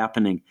that are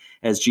happening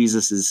as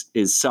Jesus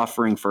is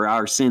suffering for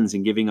our sins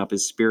and giving up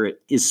his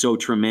spirit is so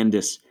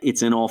tremendous.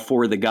 It's in all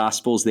four of the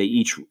Gospels. They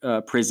each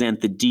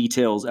present the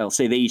details. I'll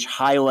say they each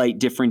highlight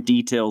different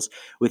details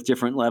with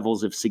different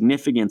levels of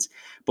significance.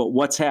 But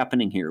what's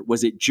happening here?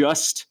 Was it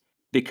just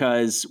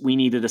because we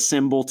needed a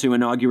symbol to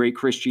inaugurate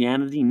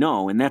Christianity?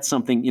 No. And that's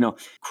something,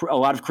 a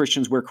lot of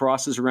Christians wear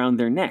crosses around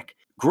their neck.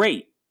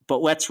 Great.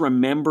 But let's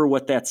remember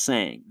what that's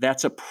saying.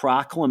 That's a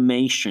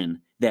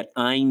proclamation that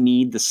I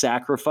need the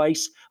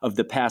sacrifice of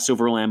the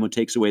Passover lamb who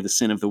takes away the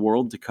sin of the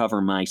world to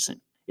cover my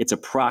sin. It's a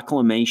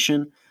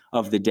proclamation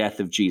of the death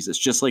of Jesus.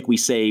 Just like we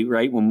say,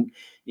 right, when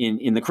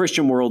in the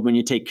Christian world, when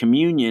you take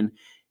communion,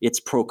 it's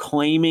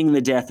proclaiming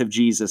the death of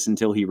Jesus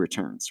until he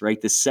returns,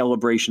 right? This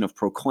celebration of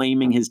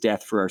proclaiming his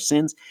death for our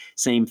sins.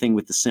 Same thing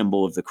with the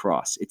symbol of the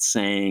cross. It's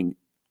saying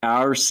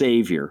our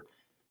Savior,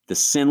 the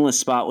sinless,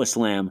 spotless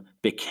lamb,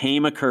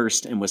 became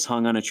accursed and was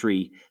hung on a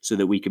tree so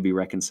that we could be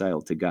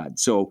reconciled to God.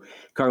 So,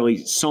 Carly,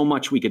 so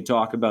much we could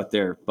talk about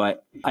there,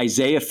 but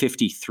Isaiah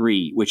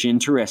 53, which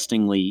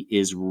interestingly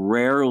is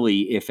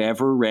rarely, if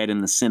ever, read in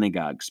the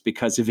synagogues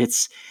because of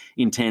its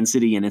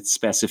intensity and its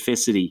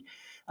specificity,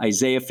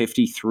 Isaiah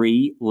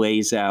 53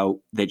 lays out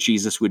that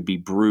Jesus would be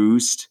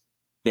bruised,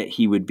 that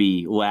he would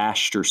be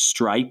lashed or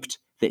striped,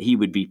 that he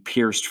would be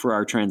pierced for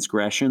our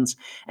transgressions,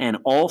 and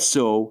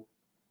also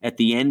at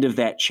the end of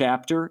that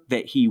chapter,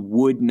 that he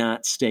would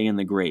not stay in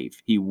the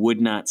grave. He would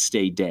not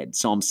stay dead.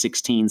 Psalm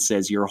 16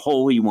 says, your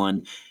Holy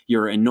One,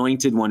 your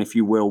anointed one, if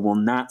you will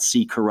not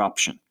see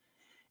corruption.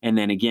 And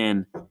then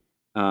again,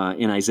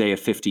 in Isaiah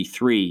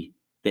 53,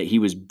 that he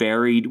was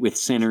buried with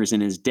sinners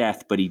in his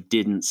death, but he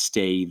didn't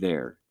stay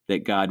there,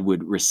 that God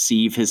would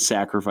receive his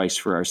sacrifice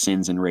for our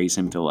sins and raise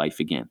him to life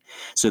again.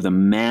 So the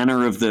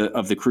manner of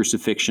the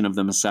crucifixion of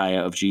the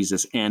Messiah, of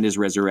Jesus, and his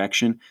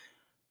resurrection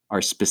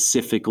are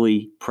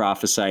specifically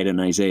prophesied in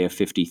Isaiah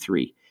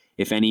 53.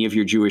 If any of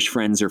your Jewish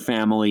friends or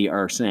family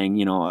are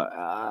saying,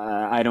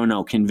 I don't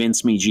know,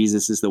 convince me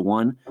Jesus is the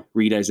one,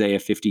 read Isaiah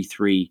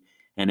 53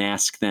 and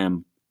ask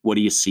them, What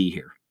do you see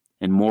here?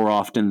 And more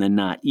often than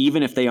not,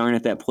 even if they aren't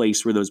at that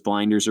place where those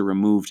blinders are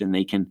removed and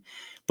they can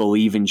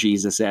believe in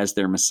Jesus as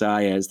their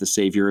Messiah, as the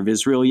Savior of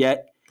Israel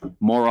yet,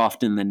 more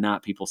often than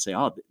not, people say,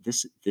 oh,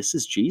 this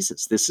is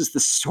Jesus. This is the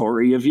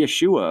story of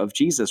Yeshua, of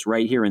Jesus,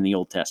 right here in the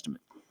Old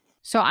Testament.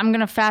 So I'm going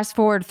to fast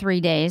forward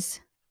 3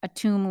 days, a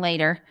tomb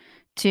later,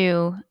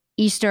 to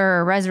Easter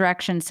or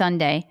Resurrection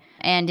Sunday.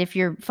 And if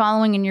you're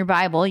following in your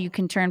Bible, you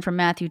can turn from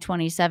Matthew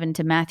 27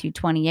 to Matthew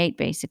 28,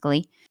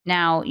 basically.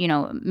 Now,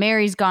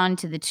 Mary's gone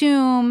to the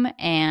tomb,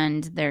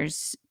 and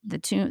there's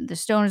the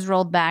stone is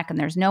rolled back, and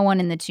there's no one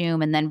in the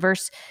tomb. And then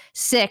verse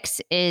 6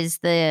 is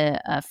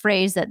the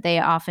phrase that they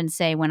often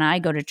say when I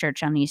go to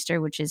church on Easter,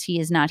 which is, "He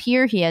is not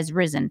here, he has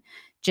risen,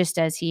 just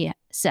as he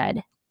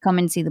said. Come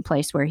and see the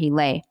place where he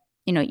lay."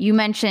 You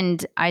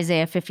mentioned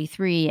Isaiah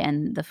 53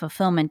 and the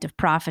fulfillment of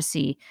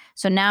prophecy.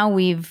 So now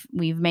we've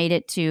made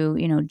it to,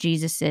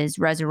 Jesus's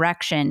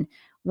resurrection.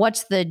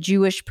 What's the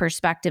Jewish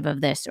perspective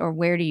of this, or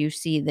where do you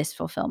see this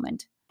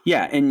fulfillment?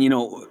 Yeah, and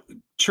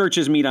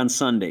churches meet on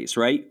Sundays,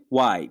 right?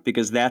 Why?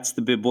 Because that's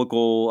the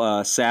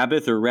biblical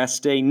Sabbath or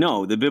rest day?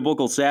 No, the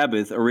biblical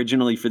Sabbath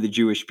originally for the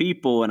Jewish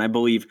people, and I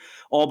believe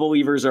all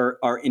believers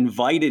are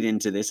invited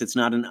into this. It's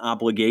not an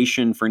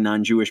obligation for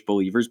non-Jewish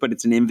believers, but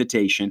it's an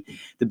invitation.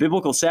 The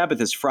biblical Sabbath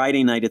is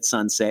Friday night at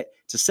sunset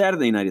to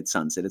Saturday night at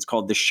sunset. It's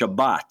called the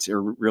Shabbat,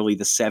 or really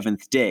the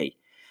seventh day.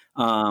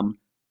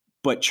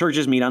 But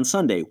churches meet on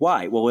Sunday.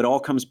 Why? Well, it all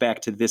comes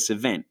back to this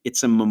event.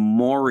 It's a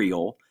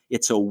memorial.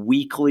 It's a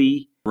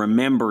weekly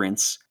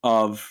remembrance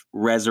of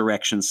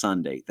Resurrection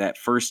Sunday, that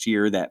first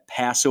year, that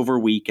Passover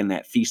week, and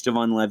that Feast of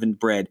Unleavened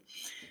Bread,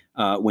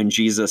 when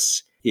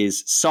Jesus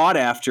is sought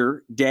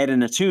after, dead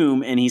in a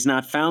tomb, and he's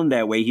not found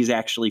that way. He's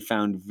actually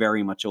found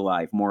very much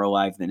alive, more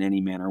alive than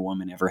any man or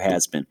woman ever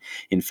has been,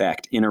 in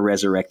fact, in a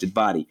resurrected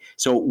body.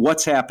 So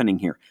what's happening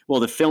here? Well,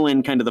 to fill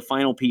in kind of the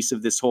final piece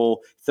of this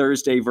whole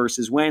Thursday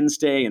versus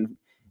Wednesday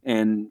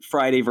and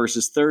Friday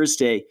versus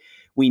Thursday,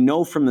 we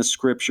know from the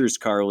scriptures,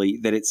 Carly,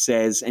 that it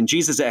says, and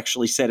Jesus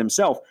actually said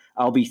himself,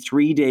 "I'll be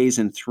 3 days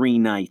and 3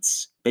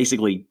 nights,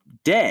 basically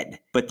dead.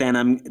 But then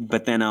I'm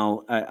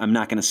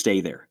not going to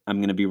stay there. I'm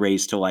going to be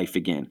raised to life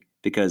again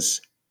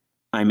because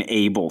I'm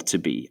able to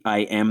be. I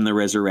am the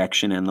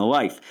resurrection and the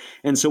life."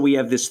 And so we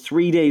have this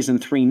 3 days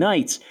and 3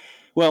 nights.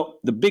 Well,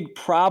 the big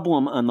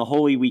problem on the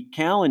Holy Week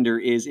calendar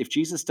is if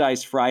Jesus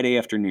dies Friday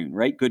afternoon,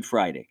 right? Good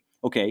Friday.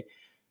 Okay.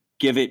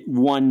 Give it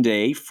 1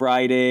 day,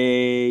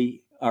 Friday.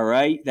 All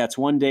right, that's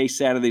 1 day.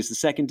 Saturday's the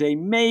second day.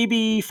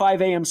 Maybe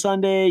 5 a.m.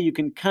 Sunday. You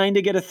can kind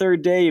of get a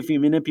third day if you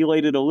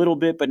manipulate it a little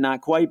bit, but not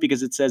quite,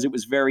 because it says it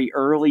was very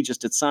early,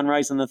 just at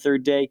sunrise on the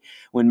third day,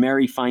 when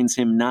Mary finds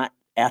him not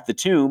at the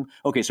tomb.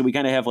 Okay, so we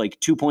kind of have like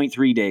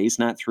 2.3 days,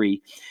 not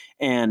 3.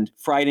 And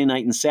Friday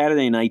night and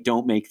Saturday night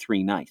don't make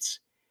 3 nights.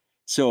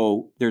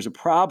 So there's a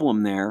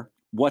problem there.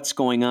 What's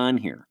going on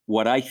here?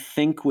 What I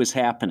think was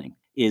happening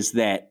is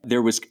that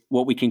there was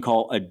what we can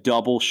call a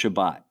double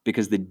Shabbat,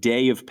 because the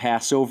day of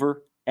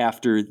Passover,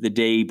 after the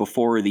day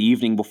before or the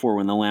evening before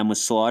when the lamb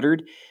was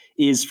slaughtered,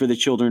 is for the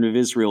children of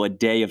Israel a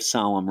day of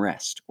solemn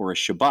rest, or a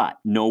Shabbat.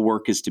 No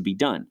work is to be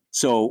done.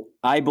 So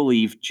I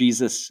believe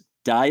Jesus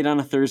died on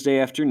a Thursday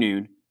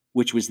afternoon,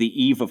 which was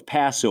the eve of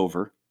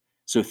Passover.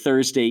 So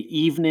Thursday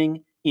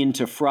evening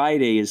into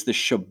Friday is the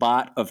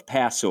Shabbat of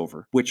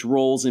Passover, which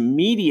rolls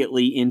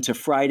immediately into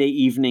Friday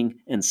evening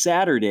and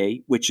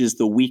Saturday, which is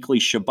the weekly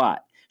Shabbat.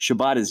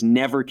 Shabbat is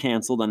never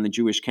canceled on the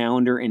Jewish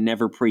calendar and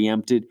never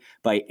preempted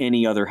by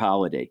any other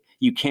holiday.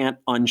 You can't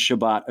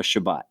un-Shabbat a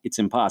Shabbat. It's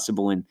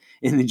impossible in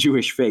the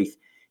Jewish faith,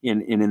 in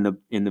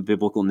the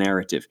biblical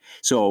narrative.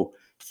 So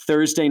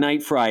Thursday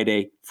night,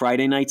 Friday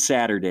night,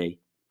 Saturday,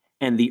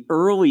 and the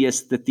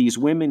earliest that these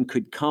women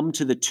could come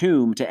to the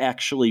tomb to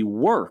actually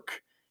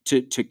work,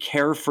 to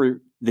care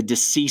for the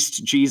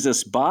deceased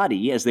Jesus'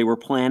 body, as they were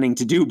planning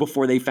to do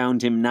before they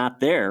found him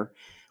not there,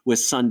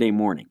 was Sunday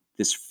morning,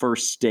 this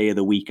first day of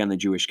the week on the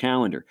Jewish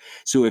calendar.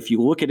 So if you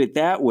look at it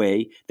that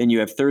way, then you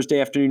have Thursday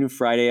afternoon,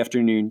 Friday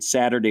afternoon,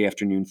 Saturday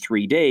afternoon,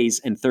 3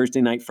 days, and Thursday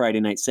night, Friday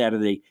night,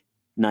 Saturday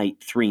night,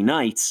 3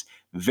 nights,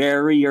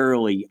 very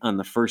early on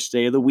the first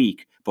day of the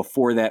week.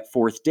 Before that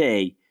fourth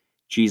day,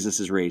 Jesus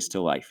is raised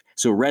to life.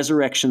 So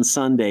Resurrection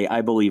Sunday,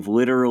 I believe,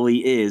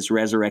 literally is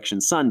Resurrection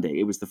Sunday.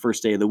 It was the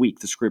first day of the week.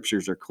 The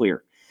scriptures are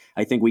clear.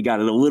 I think we got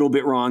it a little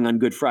bit wrong on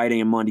Good Friday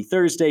and Maundy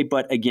Thursday,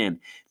 but again,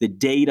 the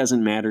day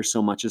doesn't matter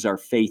so much as our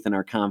faith and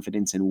our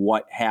confidence in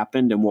what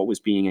happened and what was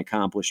being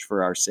accomplished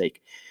for our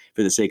sake,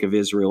 for the sake of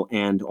Israel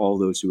and all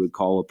those who would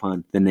call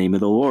upon the name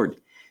of the Lord.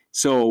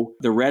 So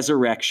the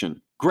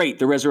resurrection, great.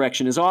 The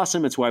resurrection is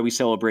awesome. It's why we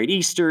celebrate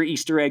Easter,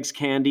 Easter eggs,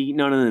 candy.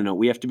 No.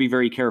 We have to be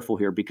very careful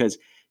here because,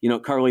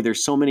 Carly,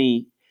 there's so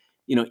many,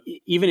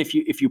 even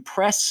if you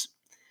press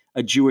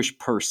a Jewish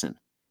person,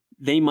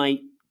 they might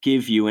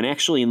give you, and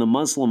actually in the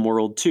Muslim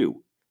world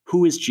too,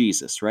 who is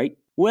Jesus, right?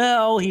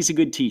 Well, he's a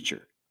good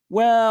teacher.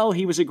 Well,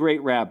 he was a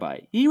great rabbi.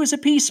 He was a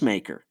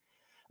peacemaker.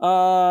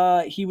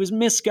 He was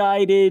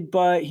misguided,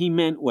 but he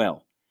meant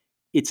well.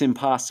 It's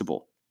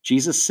impossible.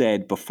 Jesus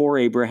said, before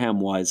Abraham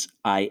was,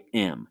 I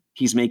am.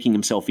 He's making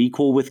himself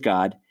equal with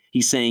God.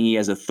 He's saying he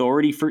has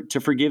authority to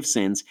forgive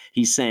sins.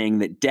 He's saying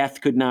that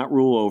death could not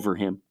rule over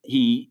him.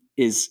 He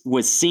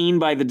was seen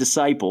by the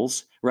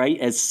disciples, right,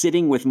 as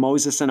sitting with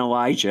Moses and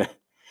Elijah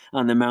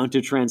on the Mount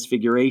of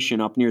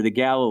Transfiguration up near the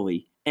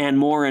Galilee, and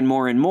more and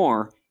more and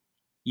more.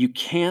 You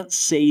can't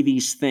say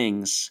these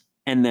things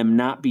and them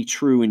not be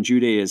true in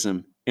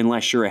Judaism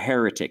unless you're a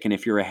heretic. And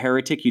if you're a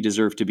heretic, you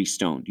deserve to be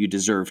stoned. You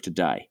deserve to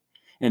die.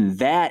 And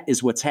that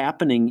is what's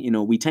happening.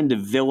 We tend to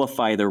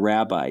vilify the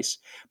rabbis.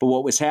 But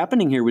what was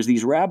happening here was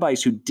these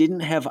rabbis who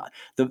didn't have,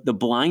 the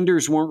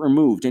blinders weren't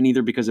removed, and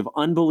either because of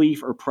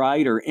unbelief or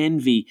pride or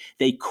envy,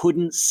 they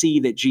couldn't see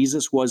that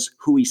Jesus was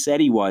who he said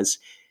he was.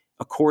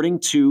 According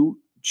to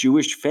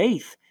Jewish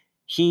faith,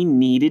 he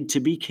needed to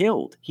be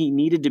killed. He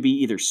needed to be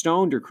either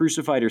stoned or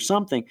crucified or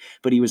something,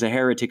 but he was a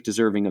heretic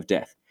deserving of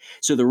death.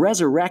 So the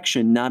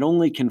resurrection not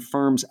only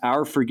confirms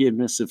our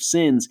forgiveness of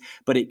sins,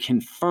 but it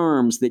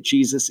confirms that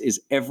Jesus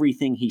is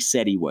everything he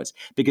said he was.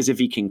 Because if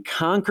he can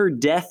conquer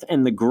death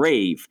and the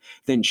grave,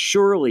 then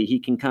surely he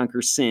can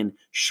conquer sin.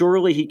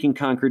 Surely he can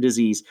conquer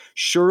disease.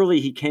 Surely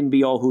he can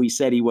be all who he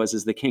said he was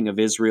as the King of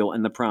Israel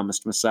and the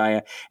promised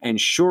Messiah. And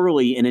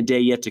surely in a day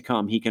yet to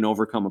come, he can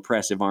overcome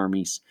oppressive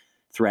armies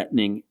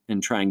threatening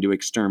and trying to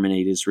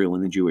exterminate Israel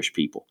and the Jewish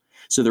people.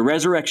 So the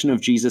resurrection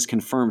of Jesus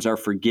confirms our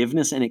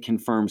forgiveness, and it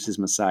confirms his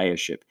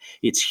messiahship.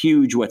 It's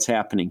huge what's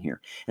happening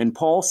here. And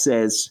Paul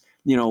says,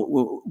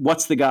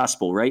 what's the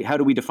gospel, right? How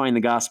do we define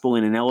the gospel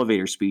in an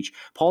elevator speech?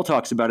 Paul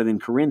talks about it in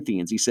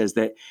Corinthians. He says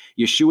that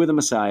Yeshua the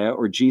Messiah,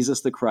 or Jesus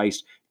the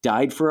Christ,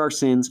 died for our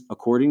sins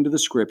according to the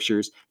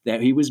scriptures,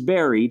 that he was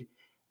buried,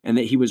 and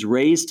that he was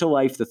raised to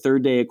life the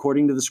third day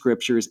according to the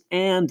scriptures,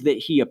 and that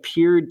he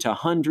appeared to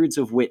hundreds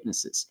of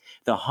witnesses.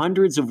 The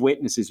hundreds of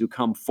witnesses who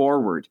come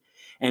forward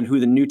and who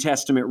the New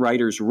Testament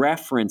writers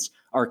reference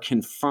are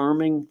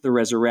confirming the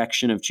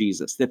resurrection of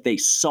Jesus, that they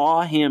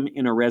saw him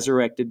in a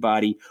resurrected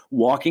body,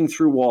 walking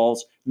through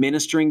walls,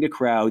 ministering to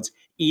crowds,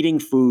 eating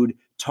food,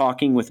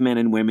 talking with men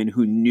and women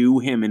who knew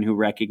him and who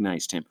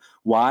recognized him.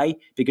 Why?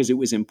 Because it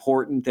was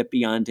important that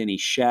beyond any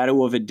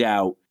shadow of a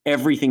doubt,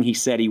 everything he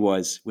said he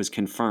was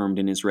confirmed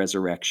in his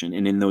resurrection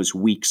and in those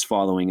weeks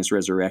following his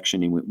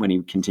resurrection when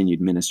he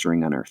continued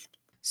ministering on earth.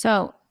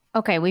 So,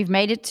 okay, we've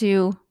made it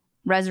to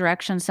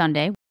Resurrection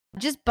Sunday.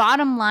 Just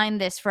bottom line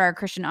this for our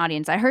Christian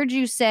audience. I heard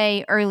you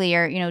say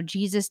earlier,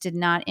 Jesus did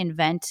not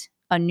invent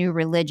a new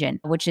religion,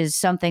 which is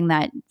something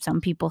that some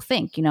people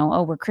think,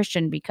 we're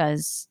Christian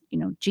because,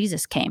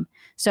 Jesus came.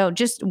 So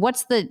just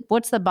what's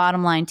the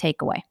bottom line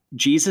takeaway?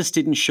 Jesus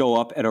didn't show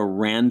up at a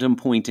random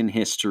point in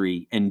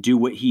history and do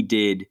what he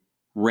did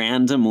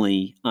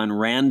randomly on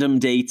random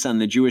dates on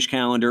the Jewish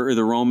calendar or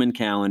the Roman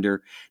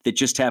calendar that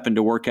just happened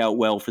to work out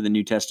well for the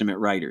New Testament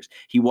writers.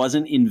 He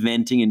wasn't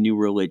inventing a new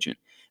religion.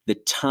 The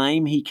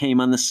time he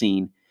came on the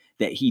scene,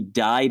 that he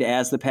died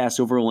as the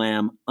Passover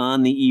lamb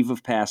on the eve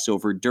of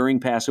Passover during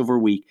Passover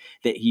week,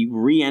 that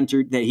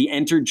he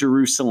entered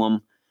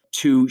Jerusalem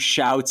to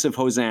shouts of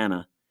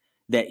Hosanna,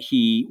 that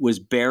he was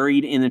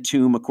buried in a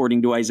tomb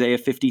according to Isaiah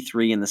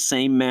 53 in the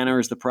same manner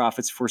as the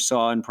prophets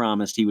foresaw and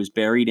promised. He was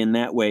buried in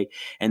that way,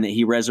 and that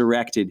he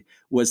resurrected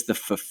was the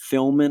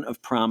fulfillment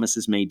of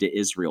promises made to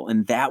Israel.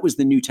 And that was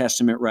the New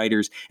Testament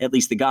writers, at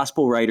least the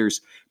gospel writers'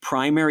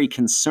 primary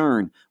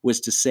concern, was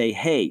to say,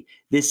 hey,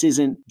 this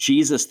isn't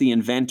Jesus, the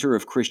inventor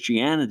of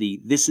Christianity.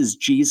 This is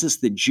Jesus,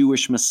 the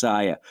Jewish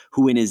Messiah,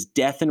 who in his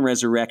death and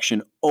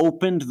resurrection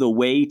opened the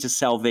way to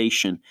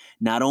salvation,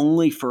 not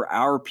only for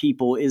our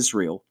people,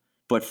 Israel,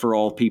 but for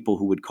all people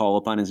who would call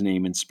upon his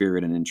name in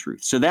spirit and in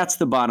truth. So that's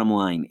the bottom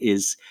line,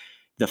 is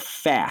the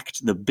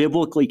fact, the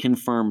biblically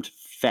confirmed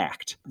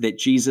fact that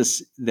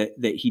Jesus,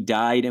 that he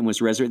died and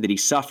was resurrected, that he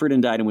suffered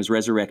and died and was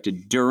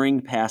resurrected during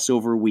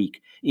Passover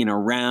week in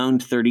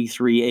around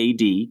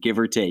 33 AD, give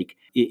or take,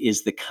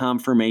 is the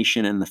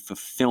confirmation and the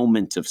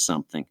fulfillment of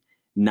something,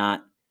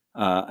 not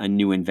a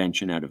new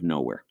invention out of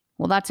nowhere.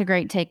 Well, that's a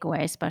great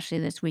takeaway, especially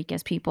this week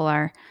as people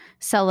are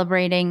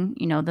celebrating,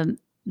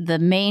 the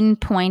main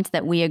point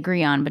that we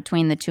agree on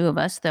between the two of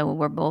us, though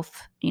we're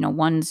both,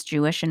 one's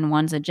Jewish and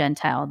one's a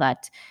Gentile,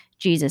 that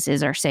Jesus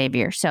is our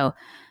Savior. So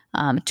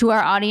to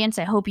our audience,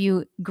 I hope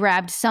you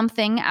grabbed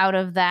something out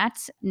of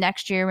that.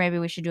 Next year, maybe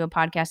we should do a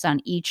podcast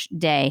on each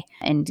day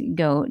and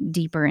go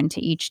deeper into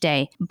each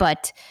day.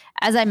 But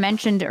as I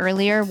mentioned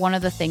earlier, one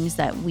of the things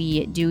that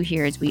we do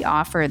here is we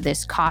offer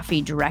this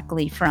coffee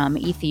directly from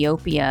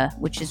Ethiopia,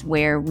 which is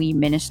where we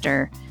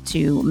minister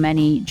to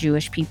many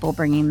Jewish people,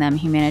 bringing them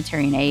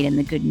humanitarian aid and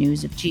the good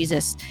news of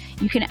Jesus.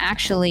 You can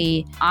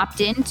actually opt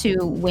in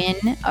to win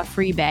a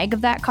free bag of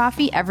that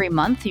coffee every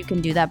month. You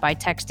can do that by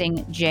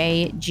texting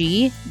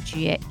JG,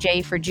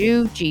 J for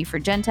Jew, G for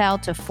Gentile,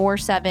 to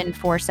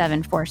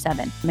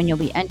 474747. And you'll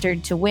be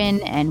entered to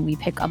win, and we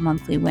pick a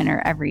monthly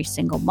winner every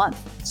single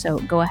month. So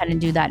go ahead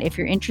and do that if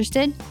you're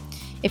interested.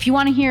 If you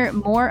want to hear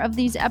more of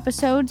these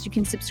episodes, you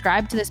can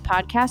subscribe to this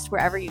podcast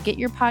wherever you get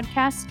your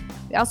podcasts.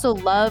 We also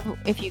love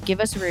if you give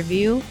us a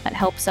review. That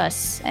helps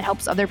us. It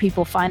helps other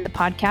people find the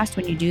podcast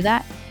when you do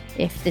that.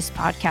 If this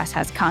podcast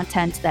has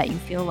content that you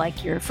feel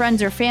like your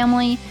friends or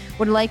family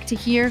would like to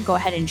hear, go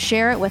ahead and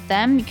share it with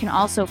them. You can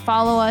also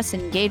follow us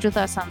and engage with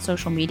us on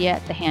social media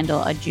at the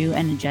handle A Jew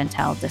and a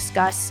Gentile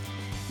Discuss.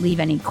 Leave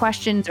any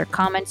questions or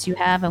comments you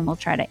have, and we'll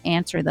try to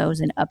answer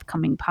those in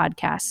upcoming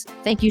podcasts.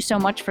 Thank you so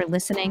much for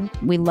listening.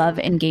 We love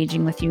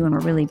engaging with you, and we're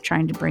really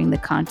trying to bring the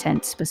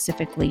content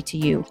specifically to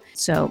you.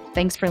 So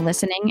thanks for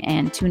listening,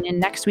 and tune in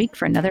next week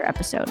for another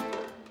episode.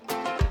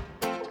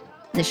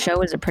 This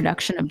show is a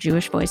production of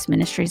Jewish Voice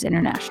Ministries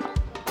International.